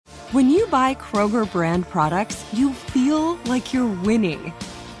When you buy Kroger brand products, you feel like you're winning.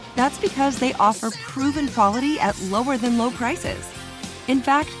 That's because they offer proven quality at lower than low prices. In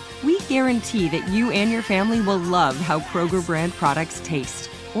fact, we guarantee that you and your family will love how Kroger brand products taste,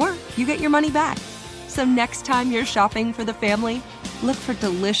 or you get your money back. So next time you're shopping for the family, look for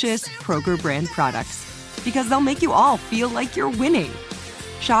delicious Kroger brand products, because they'll make you all feel like you're winning.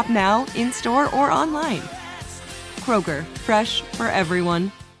 Shop now, in-store, or online. Kroger, fresh for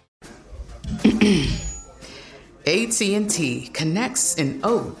everyone. AT&T connects an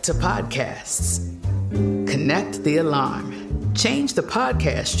ode to podcasts. Connect the alarm. Change the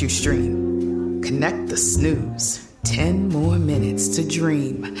podcast you stream. Connect the snooze. 10 more minutes to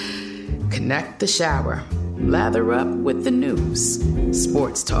dream. Connect the shower. Lather up with the news.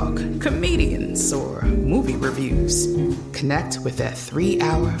 Sports talk, comedians, or movie reviews. Connect with that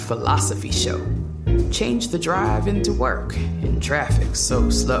 3-hour philosophy show. Change the drive into work in traffic so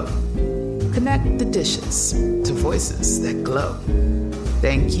slow. Connect the dishes to voices that glow.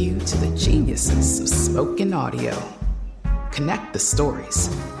 Thank you to the geniuses of spoken audio. Connect the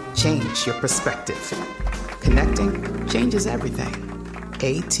stories. Change your perspective. Connecting changes everything.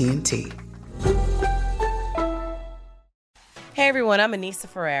 AT&T. Hey everyone, I'm Anissa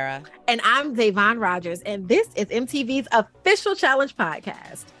Ferreira. And I'm Davon Rogers, and this is MTV's official challenge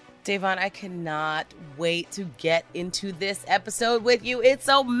podcast. Davon, I cannot wait to get into this episode with you. It's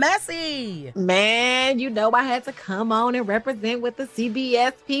so messy. Man, you know I had to come on and represent with the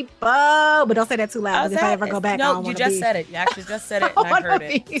CBS people. But don't say that too loud. If I ever go back, no, you just said it. You actually just said it, and I heard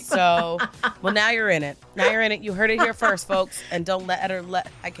it. So, well, now you're in it. Now you're in it. You heard it here first, folks. And don't let her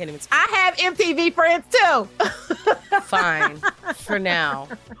I can't even speak. I have MTV friends too. Fine, for now.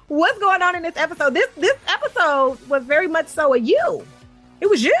 What's going on in this episode? This episode was very much so a you. It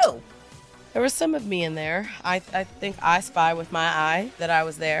was you. There was some of me in there. I think I spy with my eye that I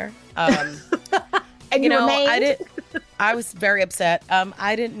was there. And you know, remained? I was very upset.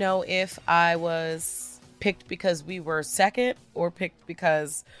 I didn't know if I was picked because we were second or picked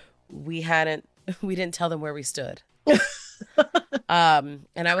because we didn't tell them where we stood. And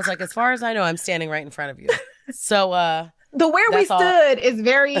I was like, as far as I know, I'm standing right in front of you. So, the where we stood is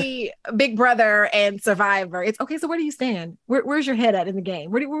very Big Brother and Survivor. It's okay. So where do you stand? Where's your head at in the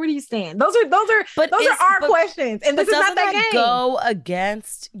game? Where do you stand? Those are our questions, and this is not that game. Go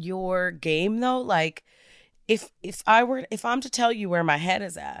against your game though. Like if I'm to tell you where my head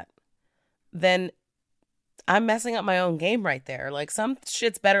is at, then I'm messing up my own game right there. Like some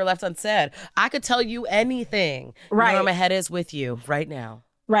shit's better left unsaid. I could tell you anything. Right. You know where my head is with you right now.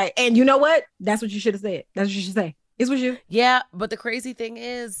 Right. And you know what? That's what you should have said. That's what you should say. It was you. Yeah, but the crazy thing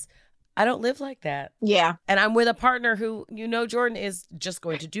is, I don't live like that. Yeah. And I'm with a partner who, Jordan is just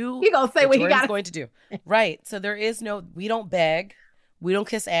going to do. He gonna say what he got going to do. Right. So there is we don't beg, we don't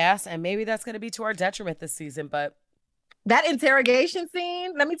kiss ass, and maybe that's going to be to our detriment this season. But that interrogation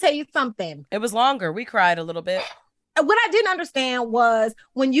scene, let me tell you something. It was longer. We cried a little bit. What I didn't understand was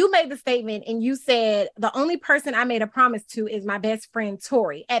when you made the statement and you said, the only person I made a promise to is my best friend,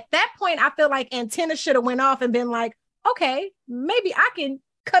 Tori. At that point, I feel like antenna should have went off and been like, okay, maybe I can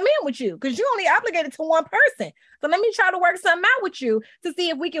come in with you because you only obligated to one person. So let me try to work something out with you to see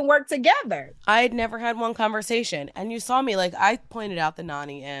if we can work together. I had never had one conversation. And you saw me, like, I pointed out the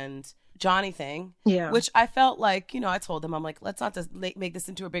Nany and Johnny thing, which I felt like, I told them, I'm like, let's not just make this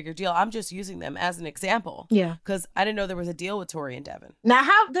into a bigger deal. I'm just using them as an example. Yeah. Because I didn't know there was a deal with Tori and Devin. Now,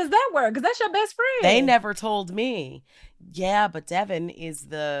 how does that work? Because that's your best friend. They never told me. Yeah, but Devin is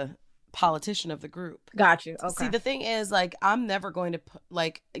the politician of the group. Got you. Okay. See, the thing is, like, I'm never going to,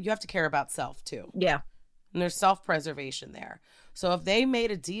 you have to care about self, too. Yeah. And there's self-preservation there. So if they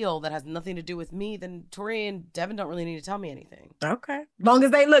made a deal that has nothing to do with me, then Tori and Devin don't really need to tell me anything. Okay. Long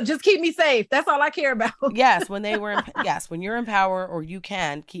as they just keep me safe. That's all I care about. Yes, when you're in power or you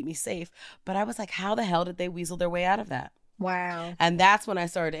can keep me safe. But I was like, how the hell did they weasel their way out of that? Wow. And that's when I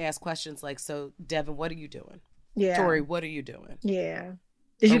started to ask questions like, so Devin, what are you doing? Yeah. Tori, what are you doing? Yeah.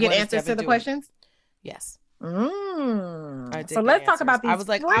 Did you get answers to the questions? Yes. I did. So let's talk about these. I would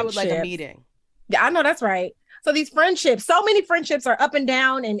like a meeting. Yeah, I know that's right. So these friendships, so many friendships are up and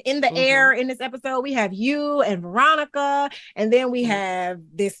down and in the air in this episode. We have you and Veronica, and then we have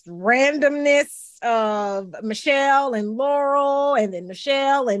this randomness of Michelle and Laurel, and then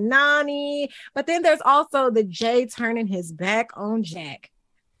Michelle and Nany. But then there's also the Jay turning his back on Jack.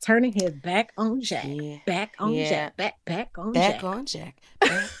 Turning his back on Jack. Yeah. Back on Jack. Back on Jack. Jack. Back on Jack.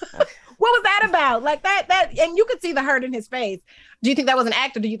 What was that about? Like that, and you could see the hurt in his face. Do you think that was an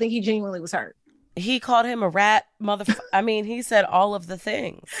act, or do you think he genuinely was hurt? He called him a rat, I mean, he said all of the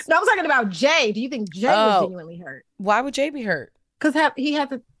things. No, I'm talking about Jay. Do you think Jay was genuinely hurt? Why would Jay be hurt? Because he had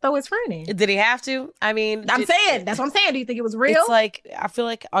to throw his friend in. Did he have to? I mean, that's what I'm saying. Do you think it was real? It's like, I feel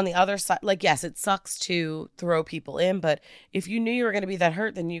like on the other side, like, yes, it sucks to throw people in, but if you knew you were going to be that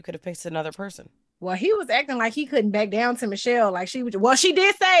hurt, then you could have picked another person. Well, he was acting like he couldn't back down to Michelle. Like she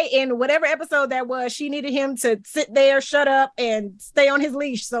did say in whatever episode that was, she needed him to sit there, shut up, and stay on his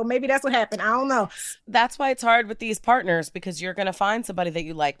leash. So maybe that's what happened. I don't know. That's why it's hard with these partners, because you're going to find somebody that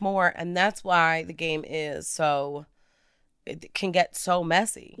you like more. And that's why the game is so, it can get so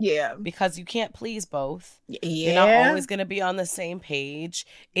messy. Yeah. Because you can't please both. Yeah. You're not always going to be on the same page.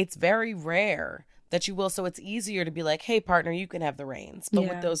 It's very rare that you will. So it's easier to be like, hey, partner, you can have the reins. But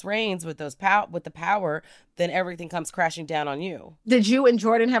with those reins, with the power, then everything comes crashing down on you. Did you and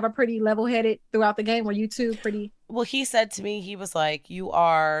Jordan have a pretty level-headed throughout the game? Were you two pretty? Well, he said to me, he was like, you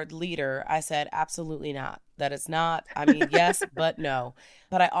are leader. I said, absolutely not. That is not. I mean, yes, but no.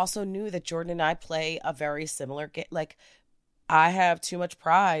 But I also knew that Jordan and I play a very similar game. Like, I have too much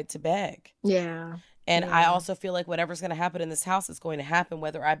pride to beg. Yeah. And I also feel like whatever's going to happen in this house is going to happen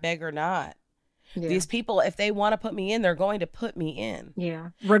whether I beg or not. Yeah. These people, if they want to put me in, they're going to put me in.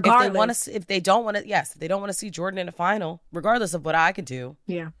 Yeah. Regardless. If they don't want to see Jordan in a final, regardless of what I can do.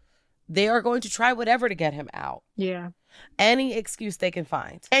 Yeah. They are going to try whatever to get him out. Yeah. Any excuse they can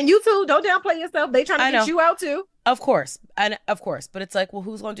find. And you too, don't downplay yourself. They trying to get you out too. Of course. But it's like, well,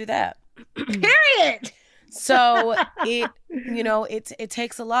 who's going to do that? Period. So it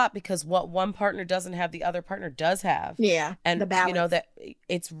takes a lot, because what one partner doesn't have, the other partner does have. Yeah. And the balance. That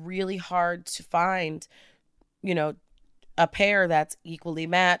it's really hard to find, a pair that's equally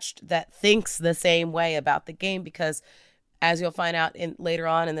matched, that thinks the same way about the game, because as you'll find out later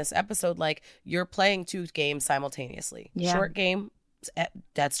on in this episode, like, you're playing two games simultaneously. Yeah. Short game,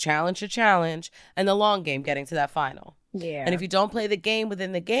 that's challenge to challenge, and the long game, getting to that final. Yeah. And if you don't play the game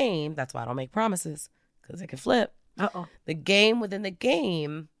within the game, that's why I don't make promises, because it can flip. The game within the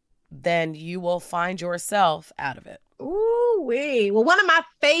game, then you will find yourself out of it. Ooh-wee. Well, one of my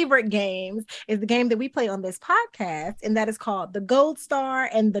favorite games is the game that we play on this podcast, and that is called the Gold Star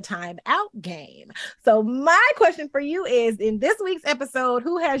and the Time Out game. So my question for you is, in this week's episode,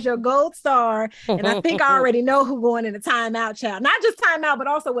 who has your gold star? And I think I already know who going in a timeout, child. Not just timeout, but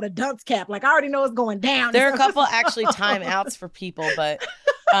also with a dunce cap. Like, I already know it's going down. There are a couple actually timeouts for people, but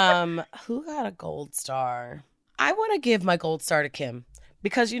who got a gold star? I want to give my gold star to Kim.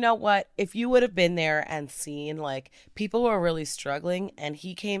 Because you know what? If you would have been there and seen, like, people were really struggling, and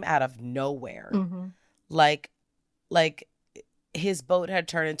he came out of nowhere. Mm-hmm. Like his boat had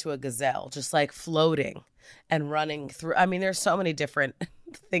turned into a gazelle, just like floating and running through. I mean, there's so many different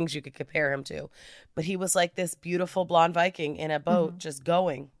things you could compare him to. But he was like this beautiful blonde Viking in a boat, just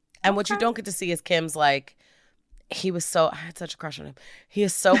going. And what you don't get to see is Kim's, like, I had such a crush on him. He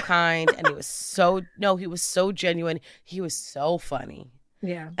is so kind, and he was so genuine. He was so funny.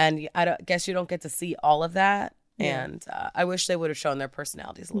 Yeah. And I guess you don't get to see all of that. Yeah. And I wish they would have shown their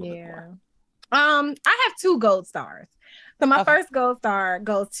personalities a little bit more. I have 2 gold stars. So my first gold star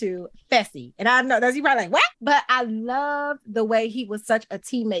goes to Fessy. And I know that's you probably like, what? But I love the way he was such a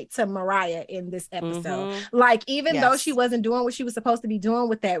teammate to Mariah in this episode. Mm-hmm. Like, even though she wasn't doing what she was supposed to be doing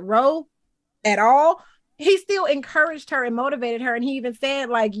with that row at all, he still encouraged her and motivated her. And he even said,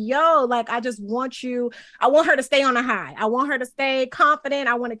 like, yo, like, I want her to stay on a high. I want her to stay confident.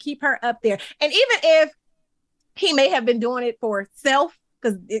 I want to keep her up there. And even if he may have been doing it for self,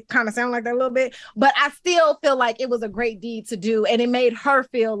 because it kind of sounded like that a little bit, but I still feel like it was a great deed to do. And it made her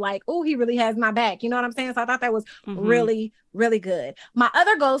feel like, oh, he really has my back. You know what I'm saying? So I thought that was really, really good. My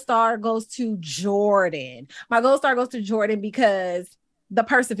other gold star goes to Jordan. My gold star goes to Jordan because the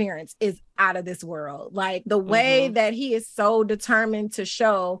perseverance is out of this world. Like, the way that he is so determined to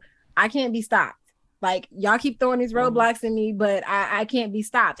show, I can't be stopped. Like, y'all keep throwing these roadblocks in me, but I can't be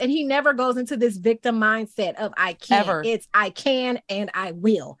stopped. And he never goes into this victim mindset of I can't. Ever. It's I can and I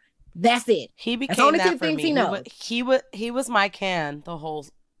will. That's it. He became that for me. He was my can the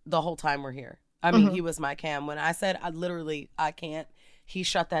whole time we're here. I mean, he was my can. When I said I can't, he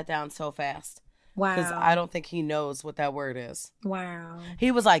shut that down so fast. Wow. Because I don't think he knows what that word is. Wow.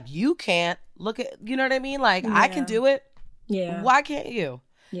 He was like, you can't look at, you know what I mean? Like, I can do it. Yeah. Why can't you?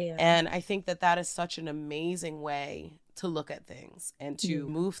 Yeah. And I think that is such an amazing way to look at things and to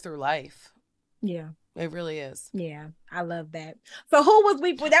move through life. Yeah. It really is. Yeah. I love that. So who was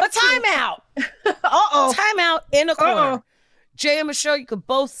we? But time out. Time out in a corner. Jay and Michelle, you could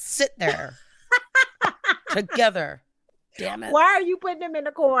both sit there together. Damn it. Why are you putting them in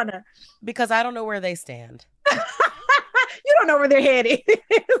the corner? Because I don't know where they stand. You don't know where their head is.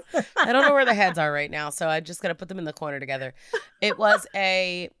 I don't know where their heads are right now, so I'm just going to put them in the corner together. I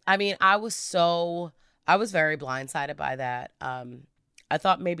was so I was very blindsided by that. I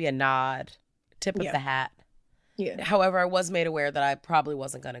thought maybe a nod, tip of the hat. Yeah. However, I was made aware that I probably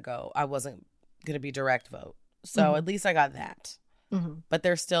wasn't going to go. I wasn't going to be direct vote. So at least I got that. But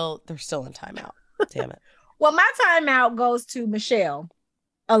they're still in timeout. Damn it. Well, my timeout goes to Michelle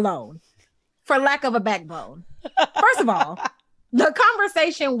alone for lack of a backbone. First of all, the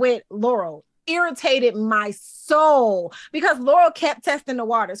conversation with Laurel irritated my soul because Laurel kept testing the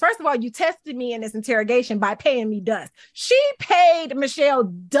waters. First of all, you tested me in this interrogation by paying me dust. She paid Michelle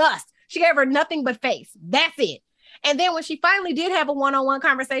dust. She gave her nothing but face. That's it. And then when she finally did have a one-on-one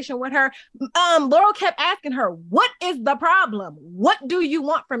conversation with her, Laurel kept asking her, what is the problem? What do you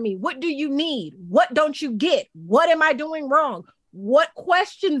want from me? What do you need? What don't you get? What am I doing wrong? What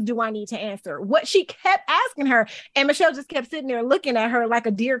questions do I need to answer? What she kept asking her. And Michelle just kept sitting there looking at her like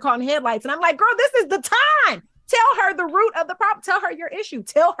a deer caught in headlights. And I'm like, girl, this is the time. Tell her the root of the problem. Tell her your issue.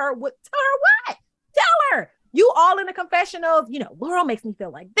 Tell her what. Tell her. You all in the confessionals, Laurel makes me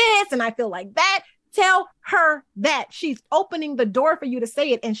feel like this and I feel like that. Tell her that. She's opening the door for you to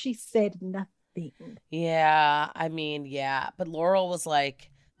say it. And she said nothing. Yeah, I mean, yeah. But Laurel was like,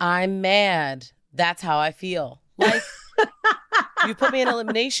 I'm mad. That's how I feel. Like, you put me in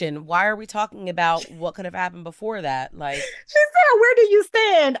elimination. Why are we talking about what could have happened before that? Like, she said, where do you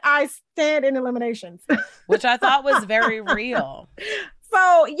stand? I stand in eliminations. Which I thought was very real.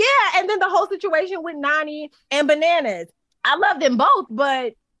 So, yeah. And then the whole situation with Nany and Bananas. I love them both,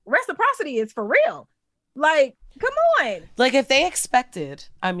 but reciprocity is for real. Like, come on. Like, if they expected,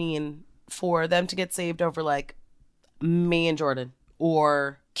 for them to get saved over like me and Jordan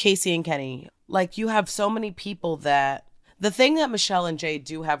or Casey and Kenny, like, you have so many people that the thing that Michelle and Jay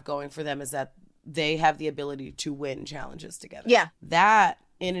do have going for them is that they have the ability to win challenges together. Yeah. That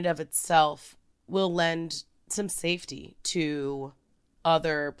in and of itself will lend some safety to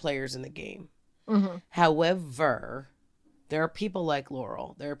other players in the game. However, there are people like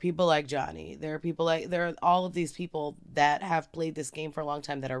Laurel. There are people like Johnny. There are all of these people that have played this game for a long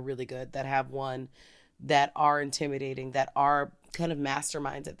time that are really good, that have won, that are intimidating, that are kind of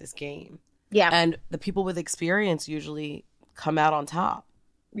masterminds at this game. Yeah. And the people with experience usually come out on top.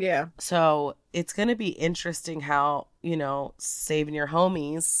 Yeah. So it's going to be interesting how, saving your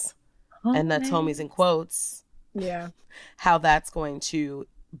homies, and that's homies in quotes. Yeah. How that's going to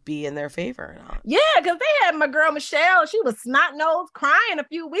be in their favor or not. Yeah, because they had my girl Michelle. She was snot-nosed crying a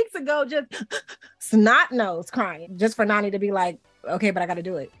few weeks ago, just snot-nosed crying, just for Nany to be like, okay, but I got to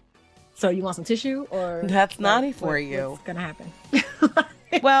do it. So you want some tissue or? That's Nany for you. What's going to happen?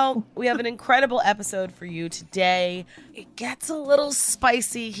 Well, we have an incredible episode for you today. It gets a little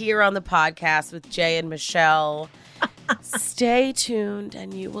spicy here on the podcast with Jay and Michelle. Stay tuned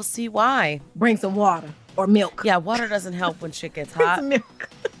and you will see why. Bring some water or milk. Yeah, water doesn't help when shit gets hot. Milk.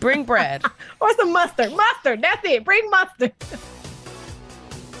 Bring bread. Or some mustard. Mustard, that's it. Bring mustard.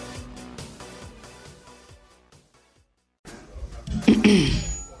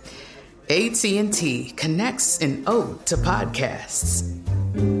 AT&T connects an ode to podcasts.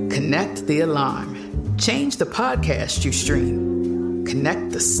 Connect the alarm. Change the podcast you stream.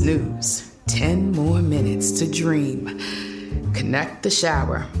 Connect the snooze. 10 more minutes to dream. Connect the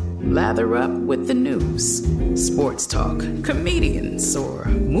shower. Lather up with the news. Sports talk, comedians, or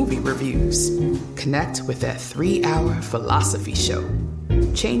movie reviews. Connect with that 3-hour philosophy show.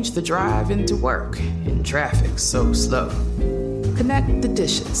 Change the drive into work in traffic so slow. Connect the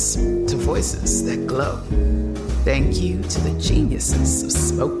dishes to voices that glow. Thank you to the geniuses of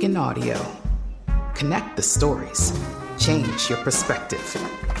spoken audio. Connect the stories. Change your perspective.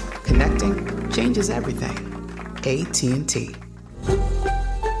 Connecting changes everything. AT&T.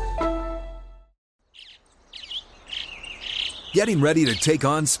 Getting ready to take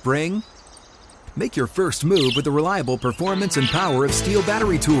on spring? Make your first move with the reliable performance and power of Steel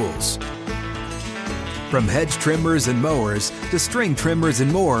battery tools. From hedge trimmers and mowers to string trimmers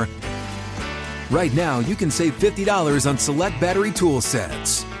and more, right now you can save $50 on select battery tool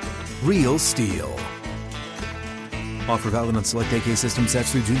sets. Real Steel. Offer valid on select AK system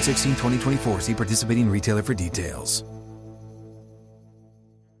sets through June 16, 2024. See participating retailer for details.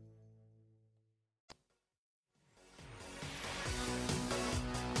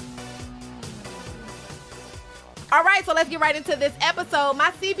 All right, so let's get right into this episode.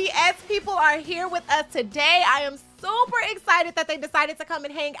 My CBS people are here with us today. I am super excited that they decided to come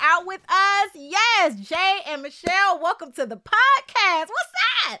and hang out with us. Yes, Jay and Michelle, welcome to the podcast. What's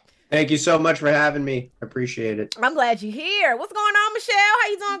that? Thank you so much for having me. I appreciate it. I'm glad you're here. What's going on, Michelle? How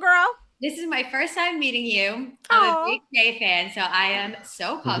you doing, girl? This is my first time meeting you. I'm a big Jay fan, so I am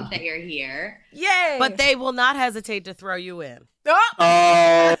so pumped that you're here. Yay! But they will not hesitate to throw you in.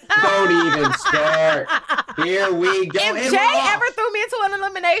 Oh, don't even start. Here we go. If Jay ever threw me into an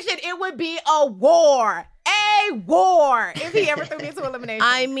elimination, it would be a war. A war. If he ever threw me into elimination.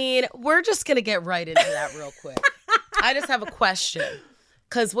 I mean, we're just going to get right into that real quick. I just have a question.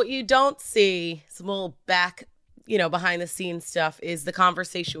 Because what you don't see, some little back, behind the scenes stuff, is the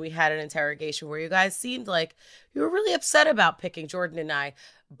conversation we had at interrogation where you guys seemed like you were really upset about picking Jordan and I.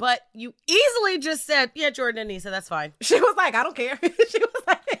 But you easily just said, yeah, Jordan and Nisa, that's fine. She was like, I don't care. She was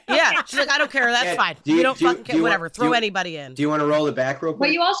like, yeah, she's like, I don't care. That's fine. You don't fucking care. Whatever. Throw anybody in. Do you want to roll it back real quick?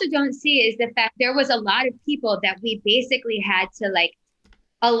 What you also don't see is the fact there was a lot of people that we basically had to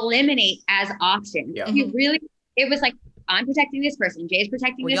eliminate as options. Yeah. It was like, I'm protecting this person. Jay's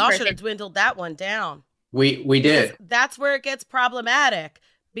protecting this person. Y'all should have dwindled that one down. We did. That's where it gets problematic,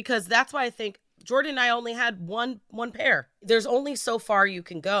 because that's why I think Jordan and I only had one pair. There's only so far you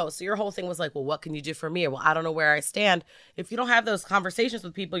can go. So your whole thing was like, well, what can you do for me? Or, well, I don't know where I stand. If you don't have those conversations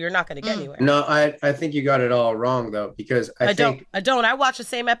with people, you're not going to get anywhere. No, I think you got it all wrong, though, because I don't. I watch the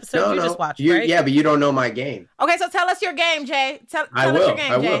same episode you just watched, right? Yeah, but you don't know my game. Okay, so tell us your game, Jay. Tell us your game, Jay.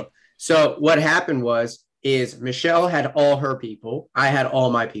 I will. So what happened is Michelle had all her people. I had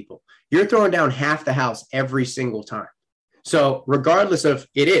all my people. You're throwing down half the house every single time. So regardless of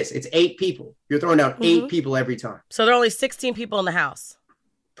it's 8 people. You're throwing down 8 people every time. So there are only 16 people in the house.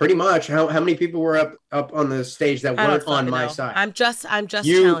 Pretty much. How many people were up on the stage that weren't on my side? I'm just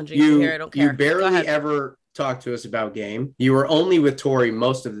challenging you here. I don't care. You barely ever talked to us about game. You were only with Tori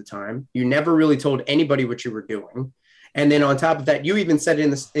most of the time. You never really told anybody what you were doing. And then on top of that, you even said in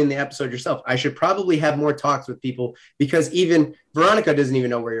the episode yourself, I should probably have more talks with people, because even Veronica doesn't even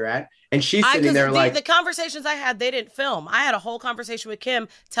know where you're at. And she's sitting there the conversations I had, they didn't film. I had a whole conversation with Kim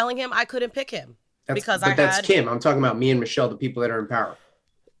telling him I couldn't pick him that's Kim. I'm talking about me and Michelle, the people that are in power.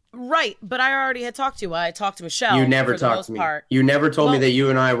 Right. But I already had talked to you. I talked to Michelle. You never talked to me. You never told me that you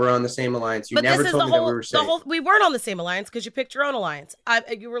and I were on the same alliance. You never told me that we were safe. We weren't on the same alliance because you picked your own alliance.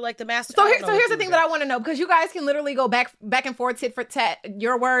 You were like the master. So here's the thing that I want to know, because you guys can literally go back and forth, tit for tat,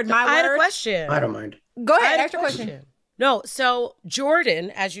 your word, my word. I had a question. I don't mind. Go ahead, ask your question. No, so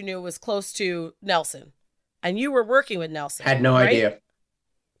Jordan, as you knew, was close to Nelson, and you were working with Nelson. Had no idea.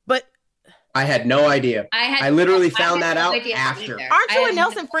 But I had no idea. I literally found that out after. Aren't you and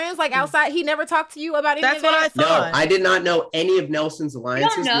Nelson friends, like outside? He never talked to you about anything? That's what I thought. No, I did not know any of Nelson's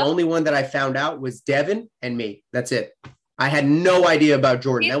alliances. The only one that I found out was Devin and me. That's it. I had no idea about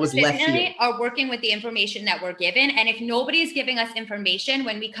Jordan. That was left field. Are working with the information that we're given. And if nobody's giving us information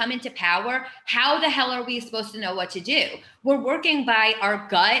when we come into power, how the hell are we supposed to know what to do? We're working by our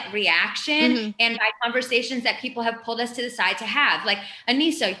gut reaction and by conversations that people have pulled us to the side to have. Like,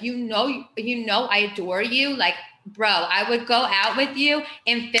 Aneesa, you know, I adore you. Like, bro, I would go out with you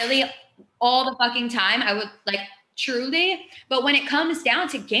in Philly all the fucking time. I would truly. But when it comes down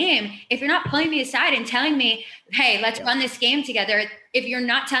to game, if you're not pulling me aside and telling me, hey, let's run this game together. If you're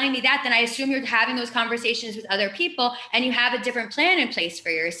not telling me that, then I assume you're having those conversations with other people and you have a different plan in place for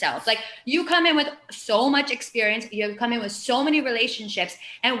yourself. Like, you come in with so much experience, you come in with so many relationships,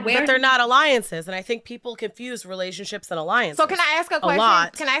 but they're not alliances. And I think people confuse relationships and alliances. So can I ask a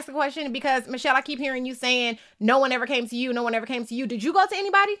question? Can I ask a question? Because Michelle, I keep hearing you saying no one ever came to you. No one ever came to you. Did you go to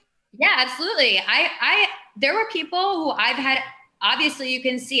anybody? Yeah, absolutely. There were people who I've had, obviously you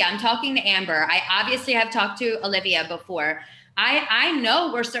can see, I'm talking to Amber. I obviously have talked to Olivia before. I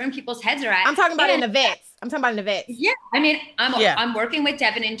know where certain people's heads are at. I'm talking about in the vets. Yeah. I mean, I'm working with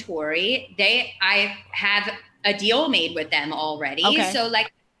Devin and Tori. I have a deal made with them already. Okay. So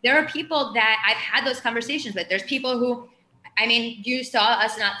there are people that I've had those conversations with. There's people who, I mean, you saw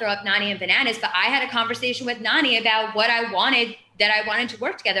us not throw up Nany and Bananas, but I had a conversation with Nany about what I wanted to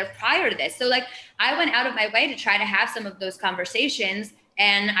work together prior to this. So I went out of my way to try to have some of those conversations,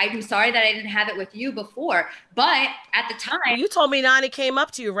 and I'm sorry that I didn't have it with you before. But at the time, you told me Nany came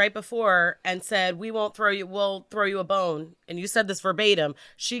up to you right before and said, we'll throw you a bone. And you said this verbatim.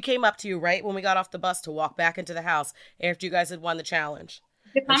 She came up to you right when we got off the bus to walk back into the house after you guys had won the challenge.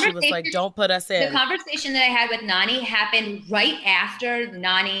 And she was like, don't put us in. The conversation that I had with Nany happened right after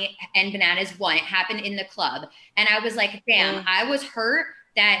Nany and Bananas won. It happened in the club. And I was like, damn, I was hurt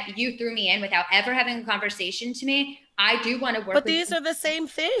that you threw me in without ever having a conversation to me. I do want to work But these are the same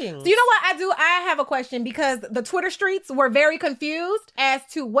things. So you know what I do? I have a question, because the Twitter streets were very confused as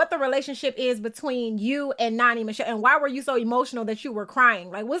to what the relationship is between you and Nany, Michelle. And why were you so emotional that you were crying?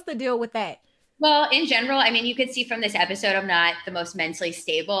 Like, what's the deal with that? Well, in general, I mean, you could see from this episode, I'm not the most mentally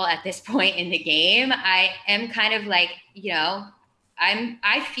stable at this point in the game. I am kind of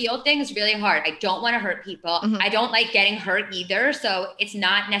I feel things really hard. I don't want to hurt people. I don't like getting hurt either. So it's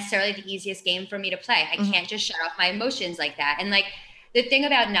not necessarily the easiest game for me to play. I can't just shut off my emotions like that. And like the thing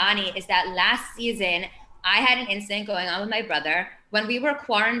about Nany is that last season, I had an incident going on with my brother. When we were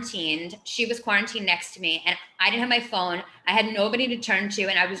quarantined, she was quarantined next to me and I didn't have my phone. I had nobody to turn to.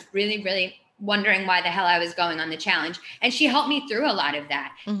 And I was really, really wondering why the hell I was going on the challenge. And she helped me through a lot of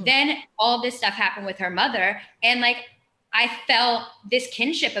that. Then all this stuff happened with her mother. And like, I felt this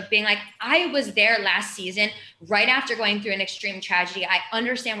kinship of being like, I was there last season, right after going through an extreme tragedy. I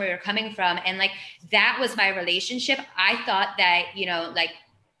understand where you're coming from. And like, that was my relationship. I thought that, you know, like,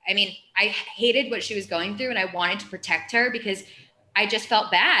 I mean, I hated what she was going through and I wanted to protect her because I just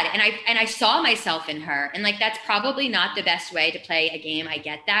felt bad. And I saw myself in her. And like, that's probably not the best way to play a game. I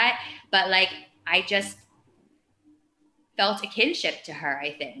get that. But like, I just felt a kinship to her,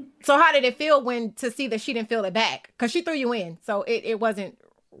 I think. So how did it feel to see that she didn't feel it back? Because she threw you in. So it wasn't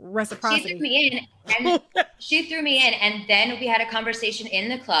reciprocity. She threw me in and then we had a conversation in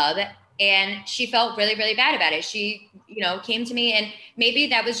the club and she felt really, really bad about it. She, you know, came to me and maybe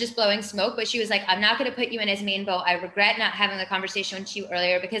that was just blowing smoke, but she was like, I'm not going to put you in as main boat. I regret not having the conversation with you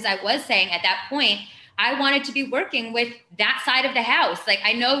earlier because I was saying at that point, I wanted to be working with that side of the house. Like,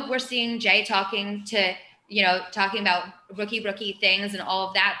 I know we're seeing Jay talking about rookie things and all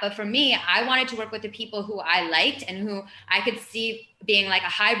of that. But for me, I wanted to work with the people who I liked and who I could see being like a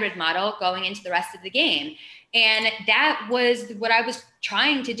hybrid model going into the rest of the game. And that was what I was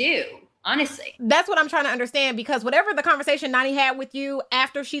trying to do, honestly. That's what I'm trying to understand, because whatever the conversation Nany had with you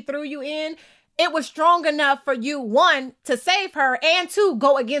after she threw you in, it was strong enough for you, one, to save her, and two,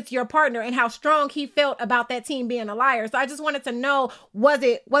 go against your partner, and how strong he felt about that team being a liar. So I just wanted to know, was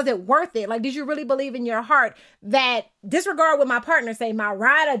it worth it? Like, did you really believe in your heart that, disregard what my partner say, my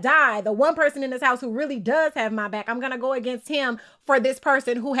ride or die, the one person in this house who really does have my back, I'm going to go against him for this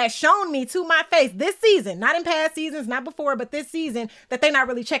person who has shown me to my face this season, not in past seasons, not before, but this season, that they're not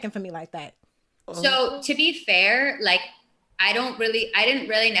really checking for me like that. So to be fair, like, I didn't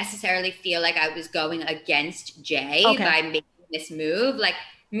really necessarily feel like I was going against Jay by making this move. Like,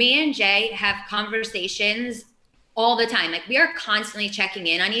 me and Jay have conversations all the time. Like, we are constantly checking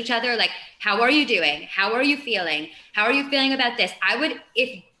in on each other. Like, how are you doing? How are you feeling? How are you feeling about this?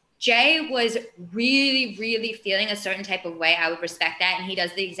 If Jay was really, really feeling a certain type of way, I would respect that. And he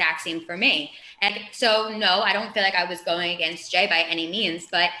does the exact same for me. And so, no, I don't feel like I was going against Jay by any means.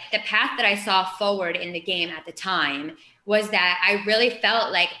 But the path that I saw forward in the game at the time was that I really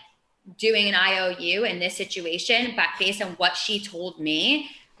felt like doing an IOU in this situation, but based on what she told me,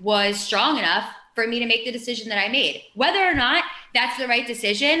 was strong enough for me to make the decision that I made. Whether or not that's the right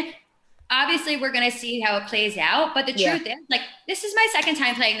decision, obviously we're going to see how it plays out. But the truth is, like, this is my second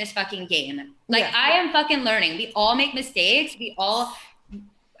time playing this fucking game. Like, I am fucking learning. We all make mistakes.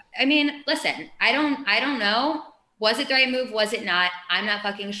 I mean, listen, I don't know. Was it the right move? Was it not? I'm not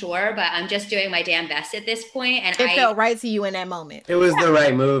fucking sure, but I'm just doing my damn best at this point. And it felt right to you in that moment. It was the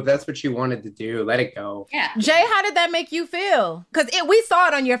right move. That's what you wanted to do. Let it go. Yeah. Jay, how did that make you feel? Because we saw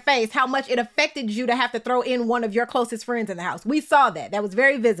it on your face, how much it affected you to have to throw in one of your closest friends in the house. We saw that. That was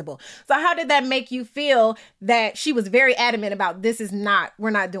very visible. So how did that make you feel that she was very adamant about,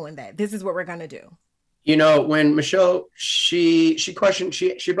 we're not doing that. This is what we're going to do? You know, when Michelle, she questioned,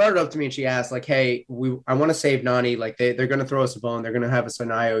 she brought it up to me and she asked, like, hey, I want to save Nany. Like, they're going to throw us a bone. They're going to have us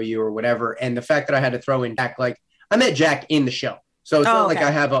an IOU or whatever. And the fact that I had to throw in Jack, like, I met Jack in the show. So it's not like I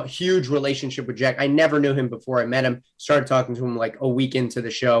have a huge relationship with Jack. I never knew him before I met him, started talking to him like a week into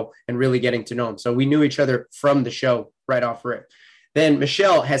the show and really getting to know him. So we knew each other from the show right off rip. Then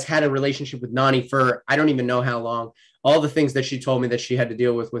Michelle has had a relationship with Nany for, I don't even know how long. All the things that she told me that she had to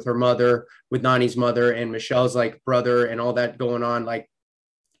deal with her mother, with Nany's mother and Michelle's like brother and all that going on. Like,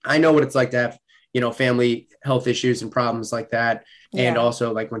 I know what it's like to have, you know, family health issues and problems like that. Yeah. And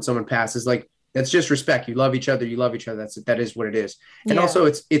also like when someone passes, like, that's just respect. You love each other. That is what it is. And also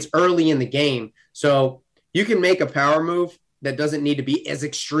it's early in the game. So you can make a power move that doesn't need to be as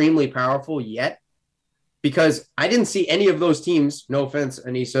extremely powerful yet, because I didn't see any of those teams, no offense,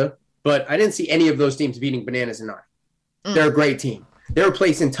 Aneesa, but I didn't see any of those teams beating Bananas and Nany. They're a great team. They're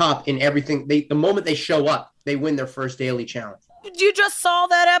placing top in everything. The moment they show up, they win their first daily challenge. You just saw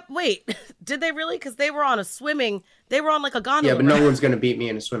that up. Wait, did they really? Because they were on like a gondola. Yeah, but no one's going to beat me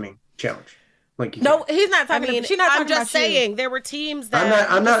in a swimming challenge. Like, no, he's not talking. I'm just saying there were teams that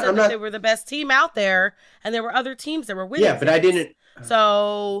I'm not. They were the best team out there, and there were other teams that were winning. Yeah, but I didn't.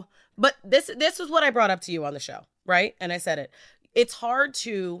 So, but this is what I brought up to you on the show, right? And I said it. It's hard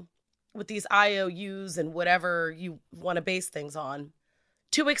to, with these IOUs and whatever you want to base things on,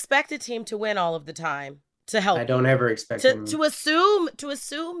 to expect a team to win all of the time to help. I don't ever expect to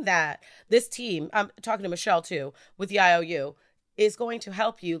assume that this team, I'm talking to Michelle too, with the IOU, is going to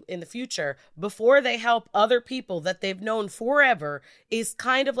help you in the future before they help other people that they've known forever is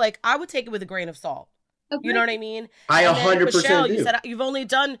kind of like, I would take it with a grain of salt. Okay. You know what I mean? I 100% Michelle, do. You said you've only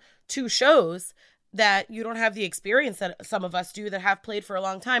done 2 shows, that you don't have the experience that some of us do that have played for a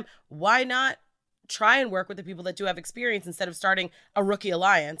long time. Why not try and work with the people that do have experience instead of starting a rookie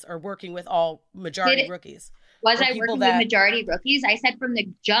alliance or working with all majority rookies? Was I working with majority rookies? I said from the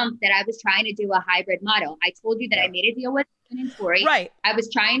jump that I was trying to do a hybrid model. I told you that I made a deal with Tori. Right. I was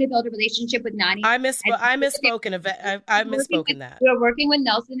trying to build a relationship with Nany. I misspoken. I misspoken that. We were working with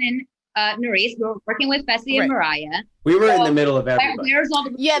Nelson and Nerys. We were working with Fessy and Mariah. We were in the middle of everybody. Where's all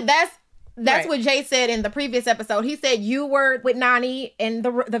the That's what Jay said in the previous episode. He said you were with Nany and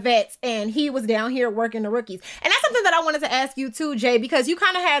the vets, and he was down here working the rookies. And that's something that I wanted to ask you too, Jay, because you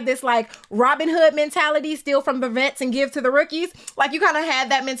kind of had this like Robin Hood mentality, steal from the vets and give to the rookies. Like you kind of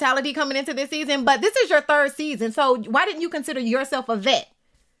had that mentality coming into this season, but this is your 3rd season. So why didn't you consider yourself a vet?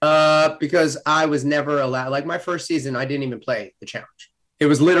 Because I was never allowed. Like my first season, I didn't even play the challenge. It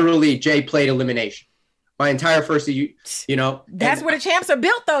was literally Jay played elimination. My entire first season, you know. That's where the champs are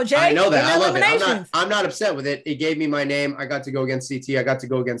built, though, Jay. I know that. I love it. I'm not upset with it. It gave me my name. I got to go against CT. I got to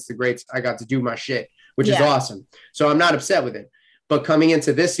go against the greats. I got to do my shit, which is awesome. So I'm not upset with it. But coming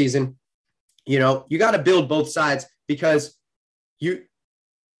into this season, you know, you got to build both sides because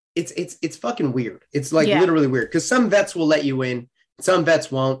it's fucking weird. It's like literally weird because some vets will let you in, some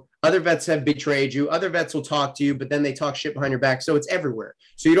vets won't. Other vets have betrayed you. Other vets will talk to you, but then they talk shit behind your back. So it's everywhere.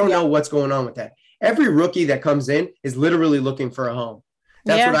 So you don't know what's going on with that. Every rookie that comes in is literally looking for a home.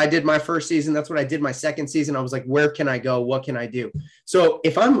 That's what I did my first season. That's what I did my second season. I was like, where can I go? What can I do? So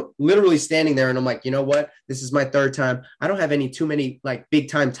if I'm literally standing there and I'm like, you know what? This is my 3rd time. I don't have too many like big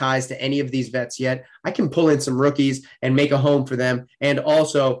time ties to any of these vets yet. I can pull in some rookies and make a home for them and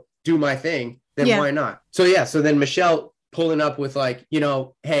also do my thing. Then why not? So so then Michelle pulling up with like, you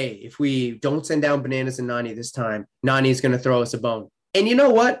know, hey, if we don't send down Bananas and Nany this time, Nany's going to throw us a bone. And you know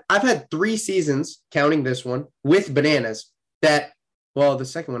what? I've had 3 seasons, counting this one, with Bananas that, well, the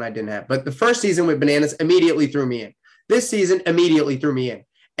second one I didn't have, but the first season with Bananas immediately threw me in. This season immediately threw me in.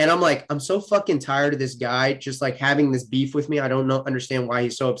 And I'm like, I'm so fucking tired of this guy just like having this beef with me. I don't understand why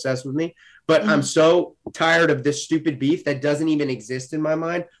he's so obsessed with me, but I'm so tired of this stupid beef that doesn't even exist in my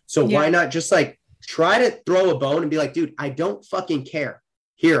mind. So why not just like try to throw a bone and be like, dude, I don't fucking care.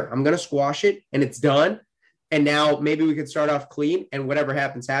 Here, I'm going to squash it and it's done. And now maybe we could start off clean and whatever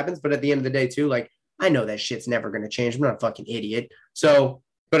happens, happens. But at the end of the day, too, like, I know that shit's never going to change. I'm not a fucking idiot. So,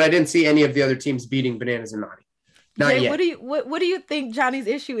 but I didn't see any of the other teams beating Bananas and Nany. Not yet. What do you think Johnny's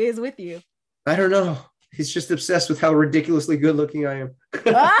issue is with you? I don't know. He's just obsessed with how ridiculously good looking I am.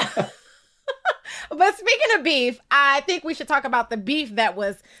 But speaking of beef, I think we should talk about the beef that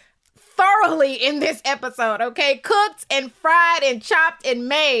was thoroughly in this episode, okay? Cooked and fried and chopped and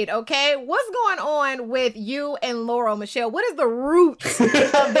made, okay? What's going on with you and Laurel, Michelle? What is the root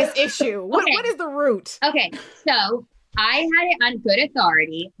of this issue? What is the root? Okay, so I had it on good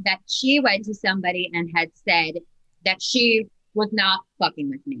authority that she went to somebody and had said that she was not fucking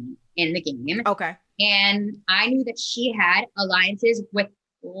with me in the game. Okay. And I knew that she had alliances with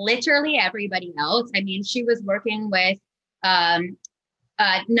literally everybody else. I mean, she was working with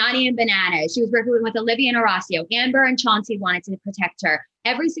Nany and Bananas. She was working with Olivia and Horacio. Amber and Chauncey wanted to protect her.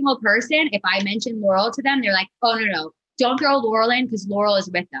 Every single person, if I mentioned Laurel to them, they're like, oh, no, don't throw Laurel in because Laurel is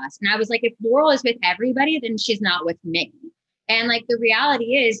with us. And I was like, if Laurel is with everybody, then she's not with me. And like, the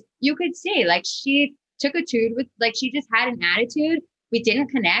reality is you could see like she took a tude with, like, she just had an attitude. We didn't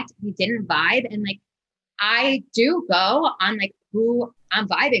connect. We didn't vibe. And like, I do go on like who I'm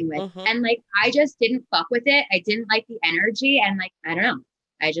vibing with. And like, I just didn't fuck with it. I didn't like the energy. And like, I don't know.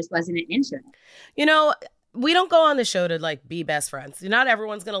 I just wasn't into it. You know, we don't go on the show to like be best friends. Not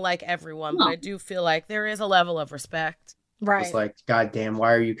everyone's going to like everyone, but I do feel like there is a level of respect. Right. It's like, God damn,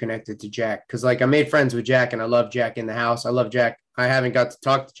 why are you connected to Jack? Because like I made friends with Jack and I love Jack in the house. I love Jack. I haven't got to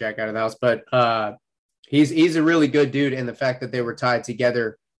talk to Jack out of the house, but he's a really good dude. And the fact that they were tied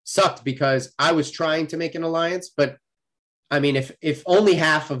together sucked because I was trying to make an alliance. But I mean, if only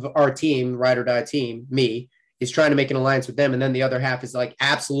half of our team, Ride or Die team, me, is trying to make an alliance with them, and then the other half is like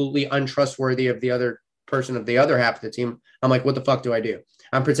absolutely untrustworthy of the other person of the other half of the team, I'm like, what the fuck do I do?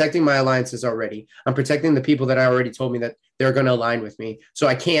 I'm protecting my alliances already. I'm protecting the people that I already told me that they're going to align with me. So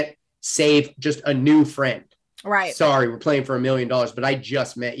I can't save just a new friend. Right. Sorry, we're playing for $1 million, but I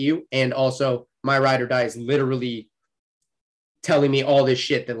just met you. And also my Ride or Die is literally telling me all this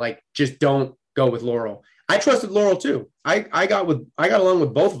shit that like, just don't go with Laurel. I trusted Laurel too. I got along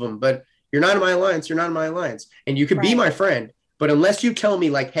with both of them, but You're not in my alliance. You're not in my alliance. And you could be my friend, but unless you tell me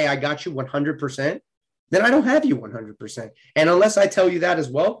like, hey, I got you 100%, then I don't have you 100%. And unless I tell you that as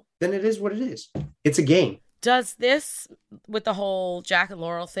well, then it is what it is. It's a game. Does this, with the whole Jack and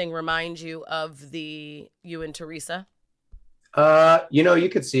Laurel thing, remind you of you and Teresa? You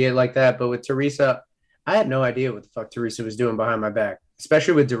could see it like that, but with Teresa, I had no idea what the fuck Teresa was doing behind my back,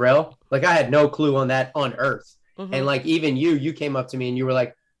 especially with Darrell. Like, I had no clue on that on earth. Mm-hmm. And like, even you came up to me and you were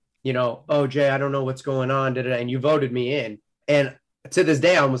like, oh, Jay, I don't know what's going on. And you voted me in. And to this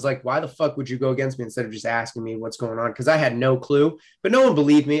day, I was like, why the fuck would you go against me instead of just asking me what's going on? Because I had no clue, but no one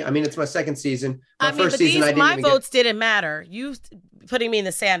believed me. I mean, it's my second season. First season, my votes didn't matter. You putting me in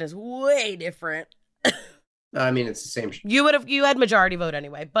the sand is way different. I mean, it's the same. You had majority vote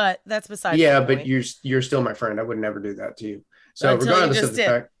anyway, but that's besides. Yeah, but you're still my friend. I would never do that to you. So regardless of the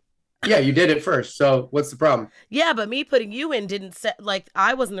fact, yeah, you did it first. So what's the problem? Yeah, but me putting you in didn't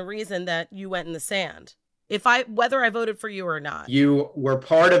I wasn't the reason that you went in the sand. Whether I voted for you or not. You were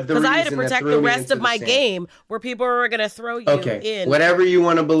part of the reason. Because I had to protect the rest of my game where people were going to throw you in. Whatever you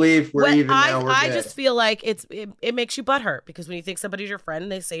want to believe, we're even now. I just feel like it makes you butthurt because when you think somebody's your friend and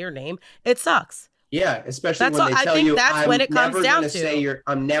they say your name, it sucks. Yeah, especially when they tell you, I'm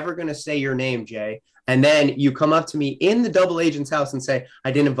never going to say your name, Jay. And then you come up to me in the double agent's house and say,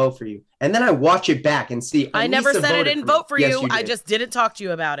 I didn't vote for you. And then I watch it back and see. I never said I didn't vote for you. I just didn't talk to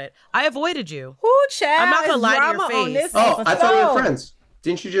you about it. I avoided you. Ooh, child. I'm not going to lie to your face. I thought we were friends.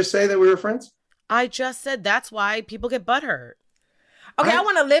 Didn't you just say that we were friends? I just said that's why people get butthurt. Okay, I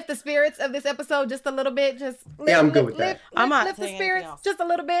want to lift the spirits of this episode just a little bit. I'm good with that. I'm not lift the spirits just a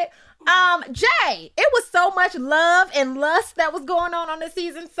little bit. Jay, it was so much love and lust that was going on this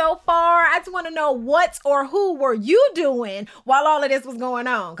season so far. I just want to know what or who were you doing while all of this was going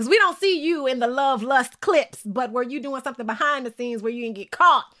on? Because we don't see you in the love lust clips, but were you doing something behind the scenes where you didn't get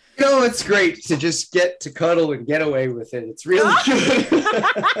caught? It's great to just get to cuddle and get away with it. It's really good. Cuddling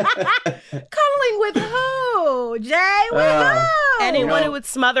with who? Jay, with who? Anyone who would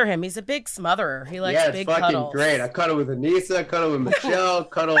smother him. He's a big smotherer. He likes big cuddles. Yeah, it's fucking great. I cuddled with Anissa. I cuddled with Michelle. I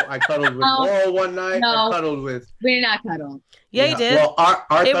cuddled with Laurel one night. No, I cuddled with... We did not cuddle. Yeah, you did. Well, our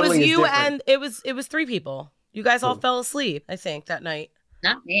it was cuddling you is different. and it was 3 people. You guys all fell asleep, I think, that night.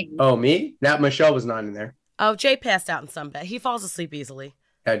 Not me. Oh, me? That Michelle was not in there. Oh, Jay passed out in some bed. He falls asleep easily.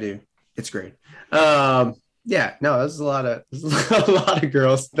 I do. It's great. Yeah, no, there's a lot of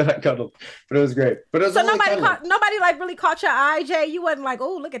girls that I cuddled, but it was great. But it was nobody like really caught your eye, Jay. You wasn't like,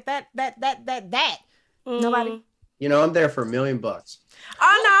 oh, look at that. Nobody. I'm there for $1 million. Oh no,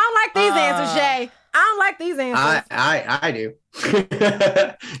 I don't like these answers, Jay. I don't like these answers. I do.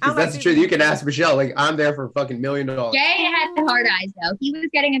 Because that's the truth. You can ask Michelle. Like, I'm there for fucking $1 million. Jay had the hard eyes though. He was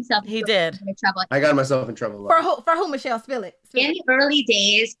getting himself in trouble. I got myself in trouble. For who, Michelle? Spill it. In the early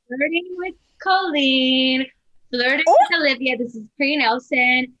days, flirting with Colleen, flirting with Olivia. This is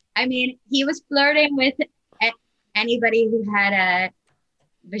pre-Nelson. I mean, he was flirting with anybody who had a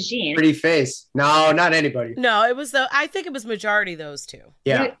vagina. Pretty face. No, not anybody. No, I think it was majority those two.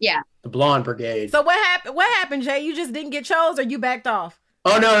 Yeah. Yeah. The blonde brigade. So what happened, Jay? You just didn't get chose or you backed off?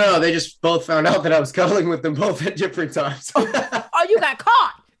 Oh, no. They just both found out that I was cuddling with them both at different times. Oh, you got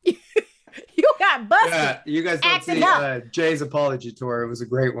caught. You got busted. Yeah, you guys don't see Jay's apology tour. It was a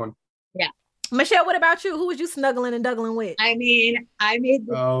great one. Yeah. Michelle, what about you? Who was you snuggling and dougling with? I mean, I made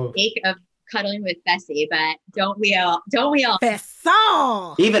the mistake of cuddling with Bessie, but don't we all?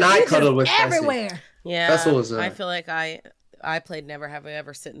 Besson. Even I cuddled with everywhere. Bessie. Yeah. I feel like I played Never Have I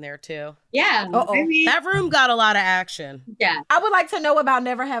Ever sitting there too. Yeah. I mean, that room got a lot of action. Yeah. I would like to know about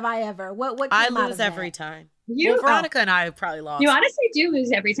Never Have I Ever. What came I out lose of that? every time. Veronica and I probably lost. You honestly do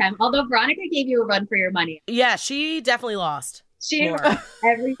lose every time. Although Veronica gave you a run for your money. Yeah, she definitely lost.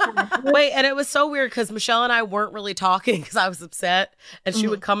 Every time. Wait, and it was so weird because Michelle and I weren't really talking because I was upset, and she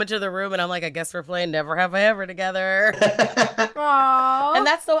would come into the room, and I'm like, I guess we're playing Never Have I Ever together. Aww. And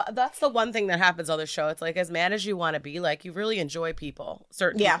that's the one thing that happens on the show. It's like, as mad as you want to be, like, you really enjoy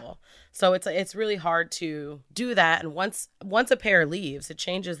certain people. So it's really hard to do that. And once a pair leaves, it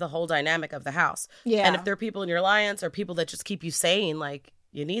changes the whole dynamic of the house. Yeah. And if there are people in your alliance or people that just keep you sane, like,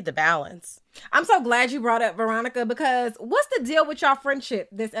 you need the balance. I'm so glad you brought up Veronica, because what's the deal with y'all friendship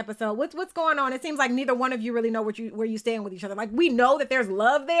this episode? What's going on? It seems like neither one of you really know where you stand with each other. Like, we know that there's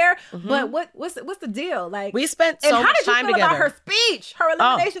love there, but what's the deal? Like, we spent so much time together. How did you feel about her speech, her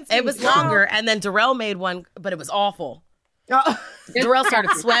elimination speech? It was longer, and then Darrell made one, but it was awful. Darrell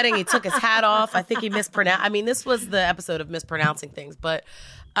started sweating. He took his hat off. I think he mispronounced. I mean, this was the episode of mispronouncing things, but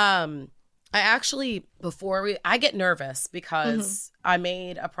I actually, I get nervous because I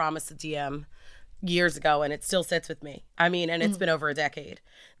made a promise to DM years ago, and it still sits with me. I mean, and it's been over a decade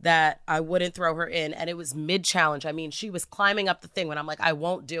that I wouldn't throw her in, and it was mid-challenge. I mean, she was climbing up the thing when I'm like, I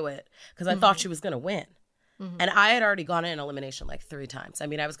won't do it, because I thought she was going to win. And I had already gone in elimination like 3 times. I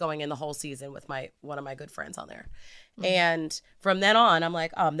mean, I was going in the whole season with one of my good friends on there. And from then on, I'm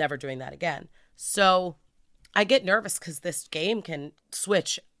like, oh, I'm never doing that again. So I get nervous because this game can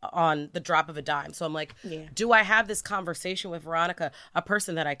switch on the drop of a dime. So I'm like, do I have this conversation with Veronica, a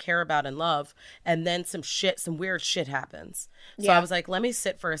person that I care about and love, and then some weird shit happens. So I was like, let me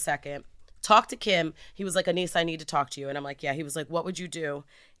sit for a second, talk to Kim. He was like, Aneesa, I need to talk to you. And I'm like, yeah. He was like, what would you do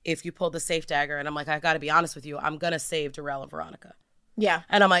if you pulled the safe dagger? And I'm like, I got to be honest with you. I'm going to save Darrell and Veronica. Yeah.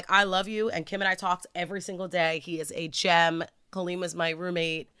 And I'm like, I love you. And Kim and I talked every single day. He is a gem. Colleen was my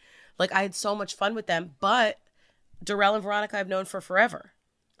roommate. Like, I had so much fun with them. But Darrell and Veronica I've known for forever.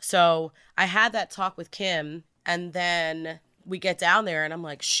 So I had that talk with Kim, and then we get down there and I'm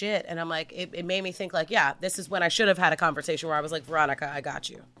like, shit. And I'm like, it made me think like, yeah, this is when I should have had a conversation where I was like, Veronica, I got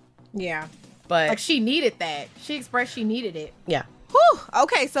you. Yeah. But like, she needed that. She expressed she needed it. Yeah. Whew.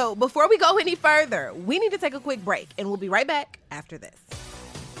 Okay, so before we go any further, we need to take a quick break, and we'll be right back after this.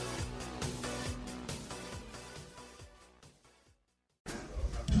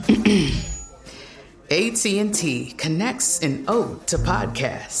 AT&T connects an ode to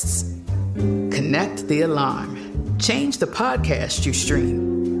podcasts. Connect the alarm. Change the podcast you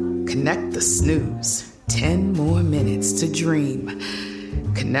stream. Connect the snooze. 10 more minutes to dream.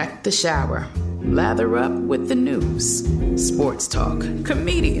 Connect the shower. Lather up with the news. Sports talk,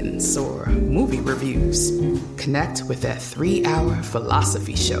 comedians, or movie reviews. Connect with that 3-hour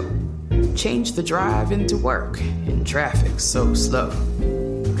philosophy show. Change the drive into work in traffic so slow.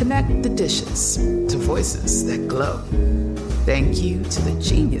 Connect the dishes to voices that glow. Thank you to the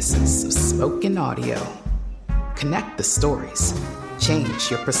geniuses of spoken audio. Connect the stories. Change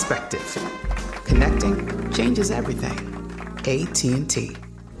your perspective. Connecting changes everything. AT&T.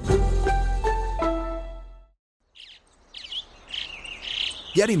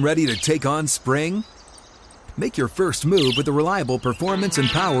 Getting ready to take on spring? Make your first move with the reliable performance and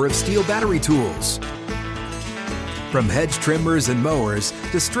power of Steel battery tools. From hedge trimmers and mowers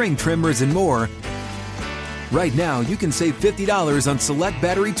to string trimmers and more, right now you can save $50 on select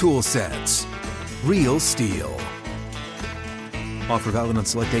battery tool sets. Real Steel. Offer valid on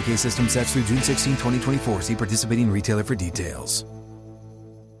select AK system sets through June 16, 2024. See participating retailer for details.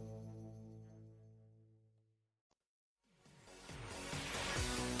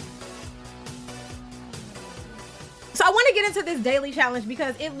 So I want to get into this daily challenge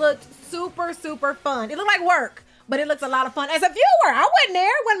because it looked super, super fun. It looked like work, but it looks a lot of fun. As a viewer, I wasn't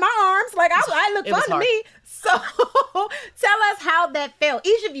there when my arms, like, I looked fun to me. So tell us how that felt.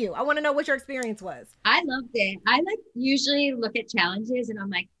 Each of you, I want to know what your experience was. I loved it. I usually look at challenges and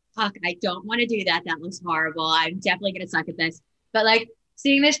I'm like, fuck, I don't want to do that. That looks horrible. I'm definitely going to suck at this. But like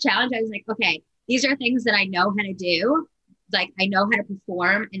seeing this challenge, I was like, okay, these are things that I know how to do. Like I know how to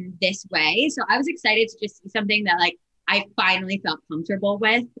perform in this way. So I was excited to just see something that like I finally felt comfortable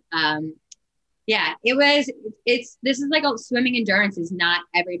with. Yeah, this is like a swimming endurance is not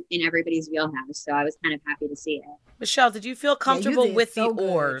in everybody's wheelhouse. So I was kind of happy to see it. Michelle, did you feel comfortable with the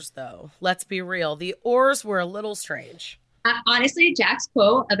oars though? Let's be real. The oars were a little strange. Honestly, Jack's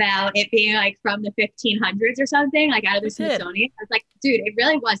quote about it being like from the 1500s or something, like out of the Smithsonian, I was like, dude, it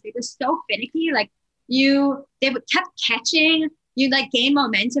really was. They were so finicky. Like they kept catching, you'd like gain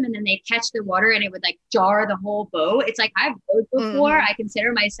momentum and then they'd catch the water and it would like jar the whole boat. It's like I've rowed before. I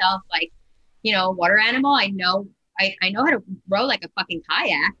consider myself like, you know, water animal. I know how to row like a fucking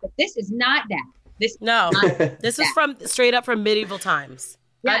kayak, but this is not that. This is from straight up from medieval times.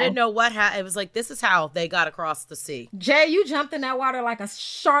 Yeah. I didn't know what it was like. This is how they got across the sea. Jay, you jumped in that water like a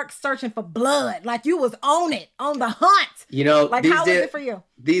shark searching for blood. Like you was on the hunt. You know, like how was it for you?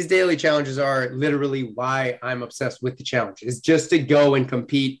 These daily challenges are literally why I'm obsessed with the challenge. It's just to go and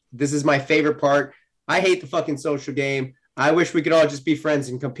compete. This is my favorite part. I hate the fucking social game. I wish we could all just be friends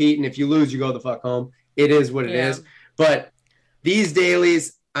and compete. And if you lose, you go the fuck home. It is what it is. But these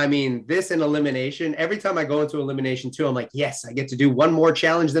dailies, I mean, this and elimination, every time I go into elimination too, I'm like, yes, I get to do one more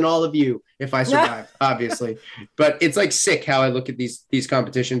challenge than all of you if I survive, obviously. But it's like sick how I look at these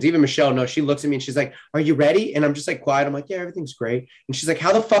competitions. Even Michelle knows, she looks at me and she's like, are you ready? And I'm just like quiet. I'm like, yeah, everything's great. And she's like,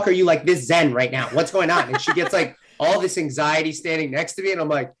 how the fuck are you like this zen right now? What's going on? And she gets like all this anxiety standing next to me. And I'm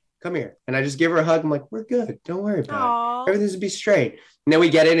like, come here. And I just give her a hug. I'm like, we're good. Don't worry about it. Everything's gonna be straight. And then we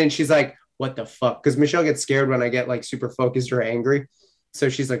get in and she's like, what the fuck? Because Michelle gets scared when I get like super focused or angry. So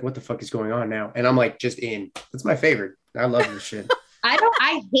she's like, what the fuck is going on now? And I'm like, just in. That's my favorite. I love this shit. I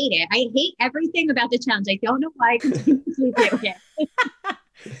hate it. I hate everything about the challenge. I don't know why I continuously do it.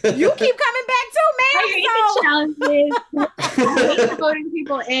 You keep coming back too, man. I hate the challenges. I hate voting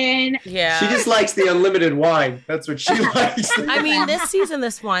people in. Yeah. She just likes the unlimited wine. That's what she likes. I mean, this season,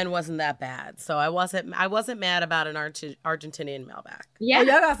 this wine wasn't that bad, so I wasn't mad about an Argentinian mailback. Yeah. Oh,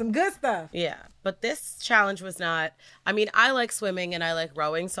 y'all got some good stuff. Yeah, but this challenge was not. I mean, I like swimming and I like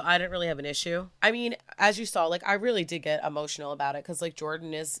rowing, so I didn't really have an issue. I mean, as you saw, like I really did get emotional about it because like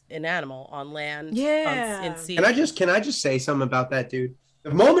Jordan is an animal on land, Yeah. in sea. Can I just say something about that dude?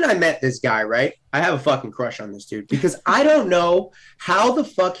 The moment I met this guy, right, I have a fucking crush on this dude because I don't know how the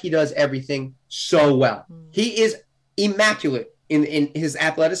fuck he does everything so well. He is immaculate in his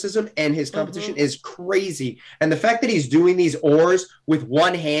athleticism, and his competition is crazy. And the fact that he's doing these oars with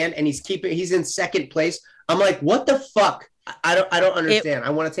one hand and he's in second place, I'm like, what the fuck? I don't understand. I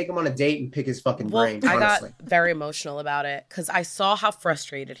want to take him on a date and pick his fucking brain. I honestly. got very emotional about it because I saw how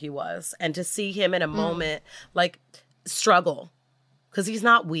frustrated he was, and to see him in a moment like struggle. Because he's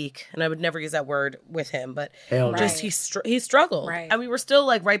not weak, and I would never use that word with him, but Hell no. just he struggled, Right. and we were still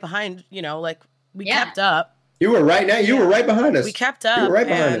like right behind, like we kept up. You were right now. You were right behind us. We kept up, You were right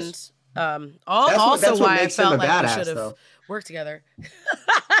behind and us. Also that's what why I makes him felt a like we badass, should have though. worked together.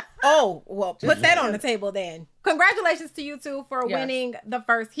 Oh, well, put that on the table then. Congratulations to you two for Yes. winning the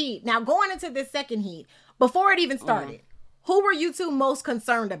first heat. Now, going into this second heat, before it even started, who were you two most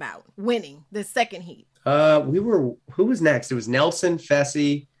concerned about winning this second heat? Who was next? It was Nelson,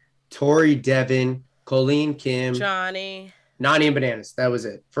 Fessy, Tori, Devin, Colleen, Kim, Johnny. Nani, and Bananas. That was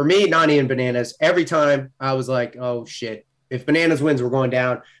it. For me, Nani and Bananas. Every time I was like, oh shit. If Bananas wins, we're going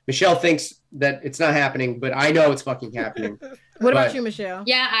down. Michelle thinks that it's not happening, but I know it's fucking happening. What about But- you, Michelle?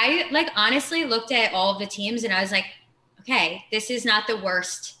 Yeah, I like honestly looked at all of the teams and I was like, okay, this is not the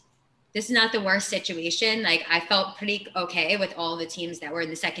worst. This is not the worst situation. Like I felt pretty okay with all the teams that were in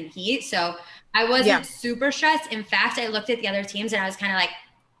the second heat. So I wasn't super stressed. In fact, I looked at the other teams and I was kind of like,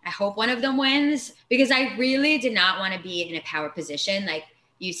 I hope one of them wins because I really did not want to be in a power position. Like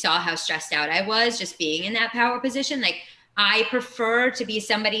you saw how stressed out I was just being in that power position. Like I prefer to be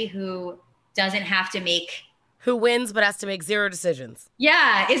somebody who doesn't have to make. Who wins but has to make 0 decisions.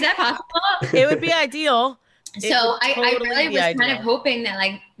 Yeah. Is that possible? It would be ideal. It So would I totally really be was kind ideal. of hoping that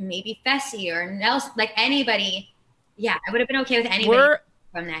like maybe Fessy or Nelson, like anybody. Yeah, I would have been okay with anybody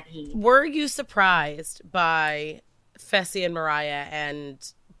from that heat. Were you surprised by Fessy and Mariah and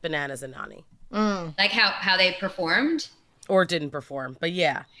Bananas and Nani? Like how they performed. Or didn't perform, but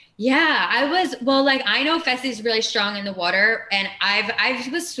yeah. Yeah, I was, well, like I know Fessy's really strong in the water and I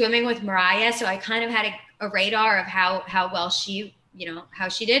was swimming with Mariah. So I kind of had a radar of how well she, how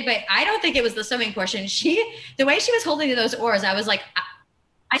she did, but I don't think it was the swimming portion. The way she was holding those oars, I was like,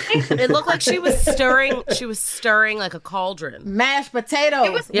 I think It looked like she was stirring like a cauldron. Mashed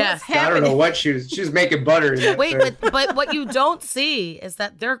potatoes. Yes. What's I don't know happening? what she was making butter. in that Wait, thing. but what you don't see is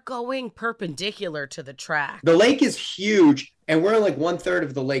that they're going perpendicular to the track. The lake is huge, and we're in like 1/3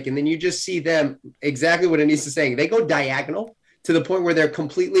 of the lake, and then you just see them exactly what Anissa is saying. They go diagonal to the point where they're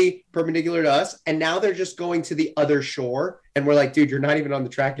completely perpendicular to us, and now they're just going to the other shore, and we're like, dude, you're not even on the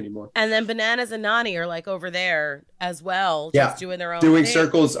track anymore. And then Bananas and Nani are like over there as well, Yeah, just doing their own doing thing.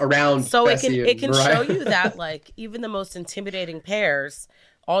 circles around. So Fessy it can and show Mariah. you that like even the most intimidating pairs,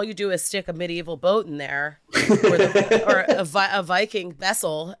 all you do is stick a medieval boat in there or a Viking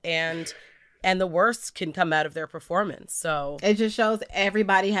vessel, and the worst can come out of their performance. So, It just shows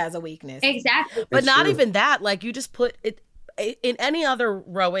everybody has a weakness. exactly. but It's not true. even that. Like you just put it in any other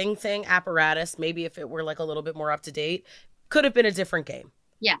rowing thing apparatus. Maybe if it were like a little bit more up to date, could have been a different game.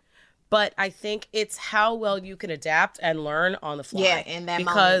 Yeah. But I think it's how well you can adapt and learn on the fly. Yeah, in that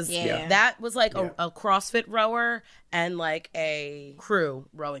because moment. Yeah. that was like Yeah. a CrossFit rower and like a crew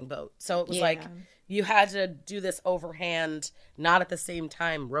rowing boat. So it was Yeah. like you had to do this overhand, not at the same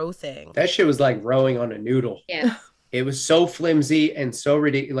time row thing. That shit was like rowing on a noodle. Yeah. It was so flimsy and so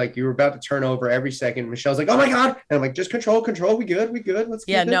ridiculous. Like you were about to turn over every second. Michelle's like, "Oh my god!" And I'm like, "Just control. We good. Let's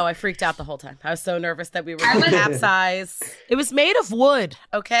Yeah, keep it." no, I freaked out the whole time. I was so nervous that we were I going to was- capsize. It was made of wood,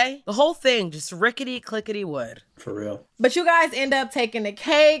 okay? The whole thing, just rickety, clickety wood. For real. But you guys end up taking the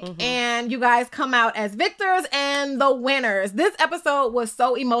cake and you guys come out as victors and the winners. This episode was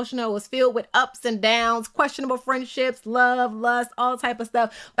so emotional. It was filled with ups and downs, questionable friendships, love, lust, all type of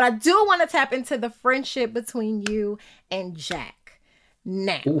stuff. But I do want to tap into the friendship between you and Jack.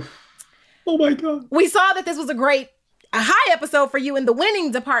 Now, Oh my god. we saw that this was a high episode for you in the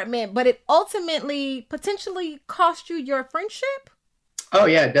winning department, but it ultimately potentially cost you your friendship. Oh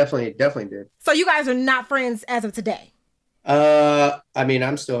yeah, definitely did. So you guys are not friends as of today. I mean,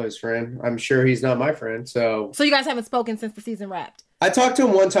 I'm still his friend. I'm sure he's not my friend. So So you guys haven't spoken since the season wrapped. I talked to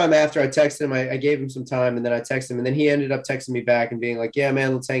him one time after I texted him. I gave him some time, and then I texted him, and then he ended up texting me back and being like, yeah,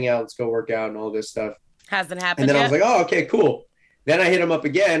 man, let's hang out. Let's go work out and all this stuff. Hasn't happened And then yet? I was like, oh, okay, cool. Then I hit him up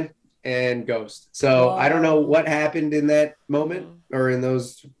again and ghost. So I don't know what happened in that moment or in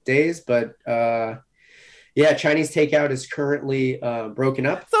those days, but yeah, Chinese Takeout is currently broken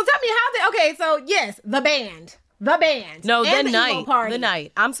up. So tell me so yes, the band. No, and the emo party. The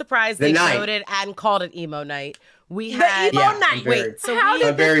night. I'm surprised The they night. showed it and called it emo night. We The had emo Yeah, night. I'm very- Wait, so so how we- did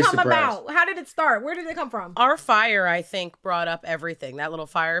I'm this very come surprised. about? How did it start? Where did it come from? our fire, I think, brought up everything. That little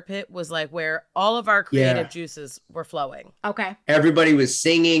fire pit was like where all of our creative juices were flowing. Okay. Everybody was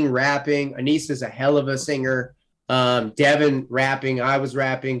singing, rapping. Anissa's a hell of a singer. Devin rapping. I was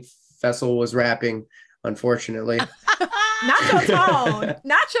rapping. Fessel was rapping, unfortunately. Not your tone.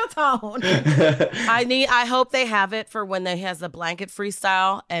 Not your tone. I hope they have it for when they has the blanket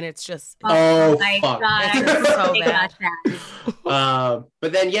freestyle and it's just Oh, my fuck. God. It's so They bad. got that.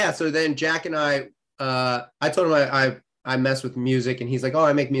 But then, yeah, so then Jack and I told him I mess with music, and he's like, oh,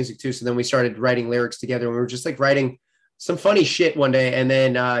 I make music too. So then we started writing lyrics together, and we were just like writing some funny shit one day. And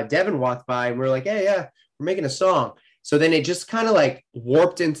then Devin walked by, and we were like, hey, yeah, we're making a song. So then it just kind of like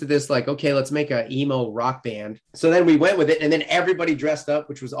warped into this, like, okay, let's make an emo rock band. So then we went with it, and then everybody dressed up,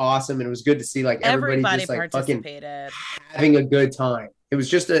 which was awesome. And it was good to see like everybody just like fucking participated. having a good time. It was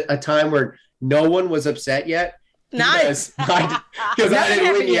just a time where no one was upset yet. Nice. Because I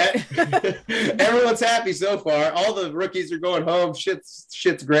didn't win yet. Everyone's happy so far. All the rookies are going home.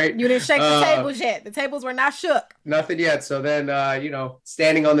 Shit's great. You didn't shake the tables yet. The tables were not shook. Nothing yet. So then,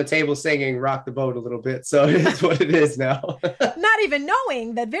 standing on the table singing rock the boat a little bit. So it's what it is now. Not even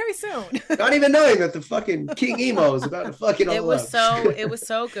knowing that very soon. Not even knowing that the fucking King Emo is about to fucking It was unload. it was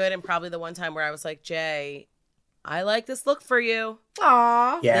so good, and probably the one time where I was like, Jay, I like this look for you.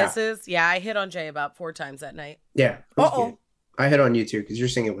 Aw. Yeah. I hit on Jay about 4 times that night. Yeah. it was Uh-oh. good. I hit on you too because your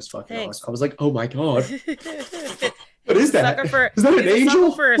singing was fucking Thanks. awesome. I was like, oh my God. What is that? Sucker for, Is that an he's a angel?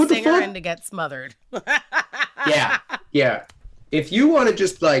 sucker for a What the singer fuck? and to get smothered. Yeah. If you want to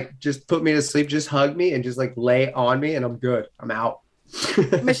just put me to sleep, just hug me and just like lay on me and I'm good. I'm out.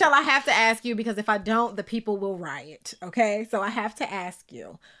 Michelle, I have to ask you because if I don't, the people will riot. Okay. So I have to ask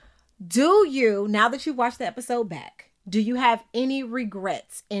you, do you, now that you've watched the episode back, do you have any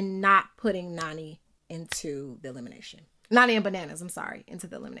regrets in not putting Nani into the elimination? Nani and Bananas, I'm sorry, into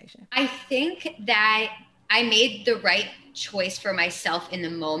the elimination. I think that I made the right choice for myself in the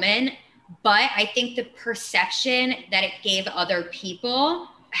moment, but I think the perception that it gave other people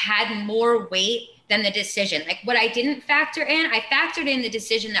had more weight than the decision. Like what I didn't factor in, I factored in the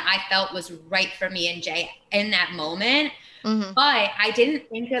decision that I felt was right for me and Jay in that moment, but I didn't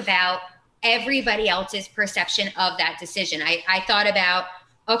think about everybody else's perception of that decision. I thought about,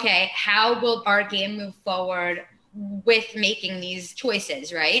 okay, how will our game move forward with making these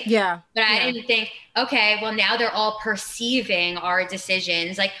choices, right? Yeah. But I didn't think, okay, well, now they're all perceiving our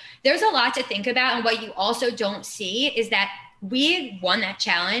decisions. Like there's a lot to think about. And what you also don't see is that we won that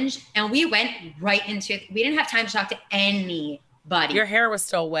challenge and we went right into it. We didn't have time to talk to anybody. Your hair was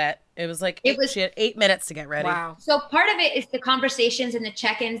still wet. It was like she had 8 minutes to get ready. Wow. So part of it is the conversations and the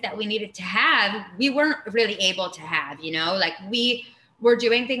check-ins that we needed to have. We weren't really able to have, like we were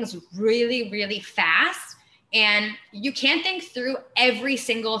doing things really, really fast. And you can't think through every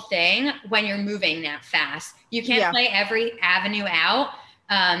single thing when you're moving that fast. You can't play every avenue out.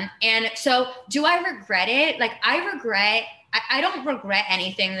 And so do I regret it? Like I don't regret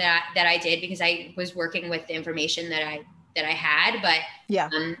anything that I did because I was working with the information that I had, but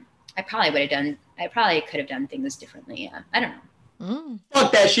I probably could have done things differently. Yeah. I don't know.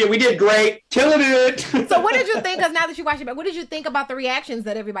 Fuck that shit. We did great. Killing it. So what did you think, because now that you watched it back, what did you think about the reactions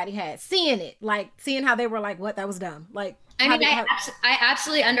that everybody had? Seeing it, like seeing how they were like, what, that was dumb. Like, I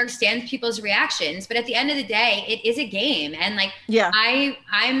absolutely understand people's reactions, but at the end of the day, it is a game. And like,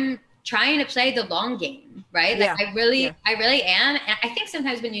 I'm trying to play the long game, right? Like I really am. And I think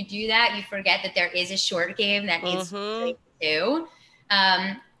sometimes when you do that, you forget that there is a short game that needs to play too.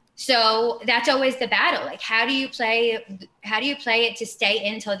 So that's always the battle. Like, how do you play it to stay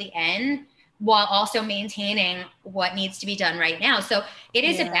until the end while also maintaining what needs to be done right now? So it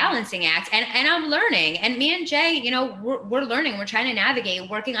is a balancing act, and I'm learning. And me and Jay, we're learning. We're trying to navigate,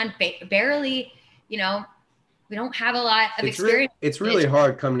 working on barely. We don't have a lot of experience. It's really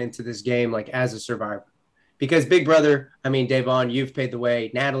hard coming into this game like as a survivor, because Big Brother. I mean, Davon, you've paved the way.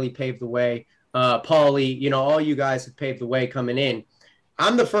 Natalie paved the way. Paulie, all you guys have paved the way coming in.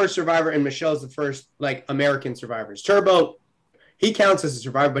 I'm the first survivor and Michelle's the first like American survivors. Turbo, he counts as a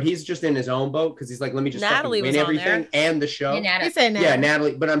survivor, but he's just in his own boat because he's like, let me just Natalie win everything and the show. He said Natalie. Yeah,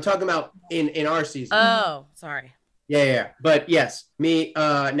 Natalie. But I'm talking about in our season. Oh, sorry. Yeah. But yes, me,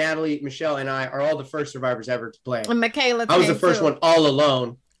 Natalie, Michelle, and I are all the first survivors ever to play. And Michaela, I was the first one all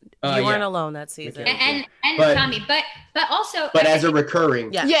alone. You weren't alone that season. And But- Tommy, but also, But as a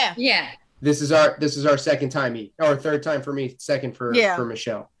recurring, Yeah. this is our second time, or third time for me, second for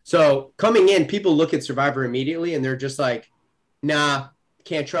Michelle. So coming in, people look at Survivor immediately and they're just like, nah,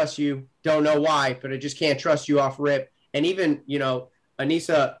 can't trust you. Don't know why, but I just can't trust you off rip. And even,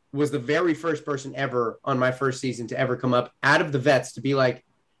 Aneesa was the very first person ever on my first season to ever come up out of the vets to be like,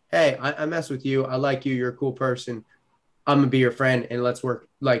 hey, I mess with you. I like you. You're a cool person. I'm going to be your friend and let's work,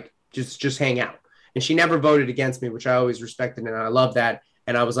 like, just hang out. And she never voted against me, which I always respected. And I love that.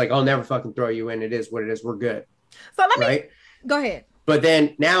 And I was like, I'll never fucking throw you in. It is what it is. We're good. So let me go ahead. But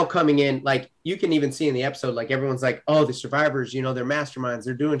then now coming in, like, you can even see in the episode, like, everyone's like, oh, the survivors, they're masterminds.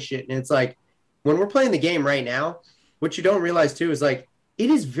 They're doing shit. And it's like, when we're playing the game right now, what you don't realize, too, is, like, it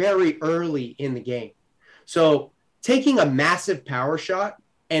is very early in the game. So taking a massive power shot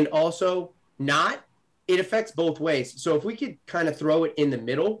and also not, it affects both ways. So if we could kind of throw it in the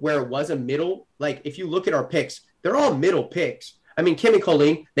middle where it was a middle, like, if you look at our picks, they're all middle picks. I mean, Kim and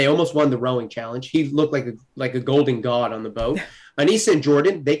Colleen, they almost won the rowing challenge. He looked like a golden god on the boat. Aneesa and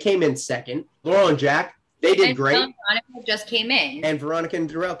Jordan, they came in second. Laurel and Jack, they did great. And Veronica just came in. And Veronica and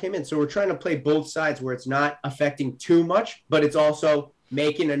Darrell came in. So we're trying to play both sides where it's not affecting too much, but it's also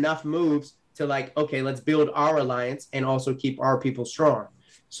making enough moves to, like, okay, let's build our alliance and also keep our people strong.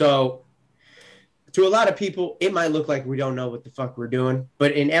 So to a lot of people, it might look like we don't know what the fuck we're doing,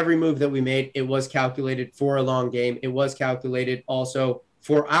 but in every move that we made, it was calculated for a long game. It was calculated also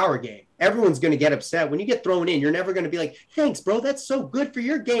for our game. Everyone's going to get upset. When you get thrown in, you're never going to be like, thanks, bro. That's so good for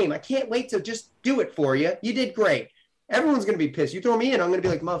your game. I can't wait to just do it for you. You did great. Everyone's going to be pissed. You throw me in, I'm going to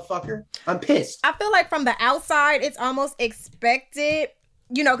be like, motherfucker, I'm pissed. I feel like from the outside, it's almost expected,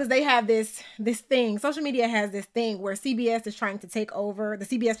 because they have this thing. Social media has this thing where CBS is trying to take over. The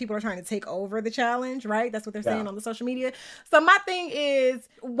CBS people are trying to take over the challenge, right? That's what they're saying on the social media. So my thing is,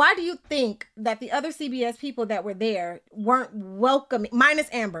 why do you think that the other CBS people that were there weren't welcoming, minus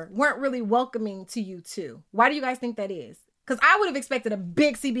Amber, weren't really welcoming to you too? Why do you guys think that is? Because I would have expected a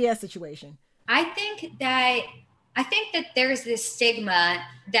big CBS situation. I think that there's this stigma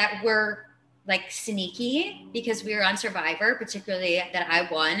that we're like sneaky because we were on Survivor, particularly that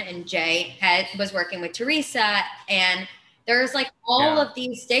I won and Jay was working with Teresa. And there's like all of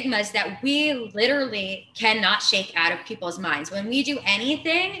these stigmas that we literally cannot shake out of people's minds. When we do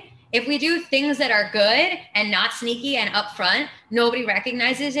anything, if we do things that are good and not sneaky and upfront, nobody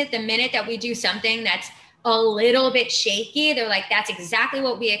recognizes it. The minute that we do something that's a little bit shaky, they're like, that's exactly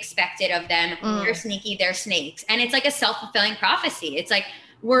what we expected of them. They're sneaky, they're snakes. And it's like a self-fulfilling prophecy. It's like,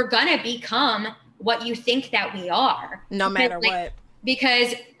 we're going to become what you think that we are. No matter what.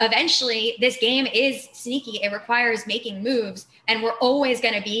 Because eventually this game is sneaky. It requires making moves and we're always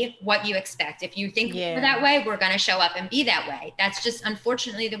going to be what you expect. If you think we're that way, we're going to show up and be that way. That's just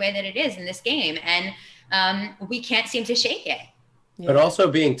unfortunately the way that it is in this game. And we can't seem to shake it. But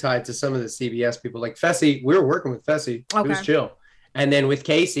also being tied to some of the CBS people, like Fessy, we were working with Fessy. Okay. It was chill. And then with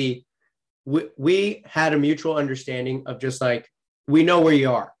Casey, we had a mutual understanding of just like, we know where you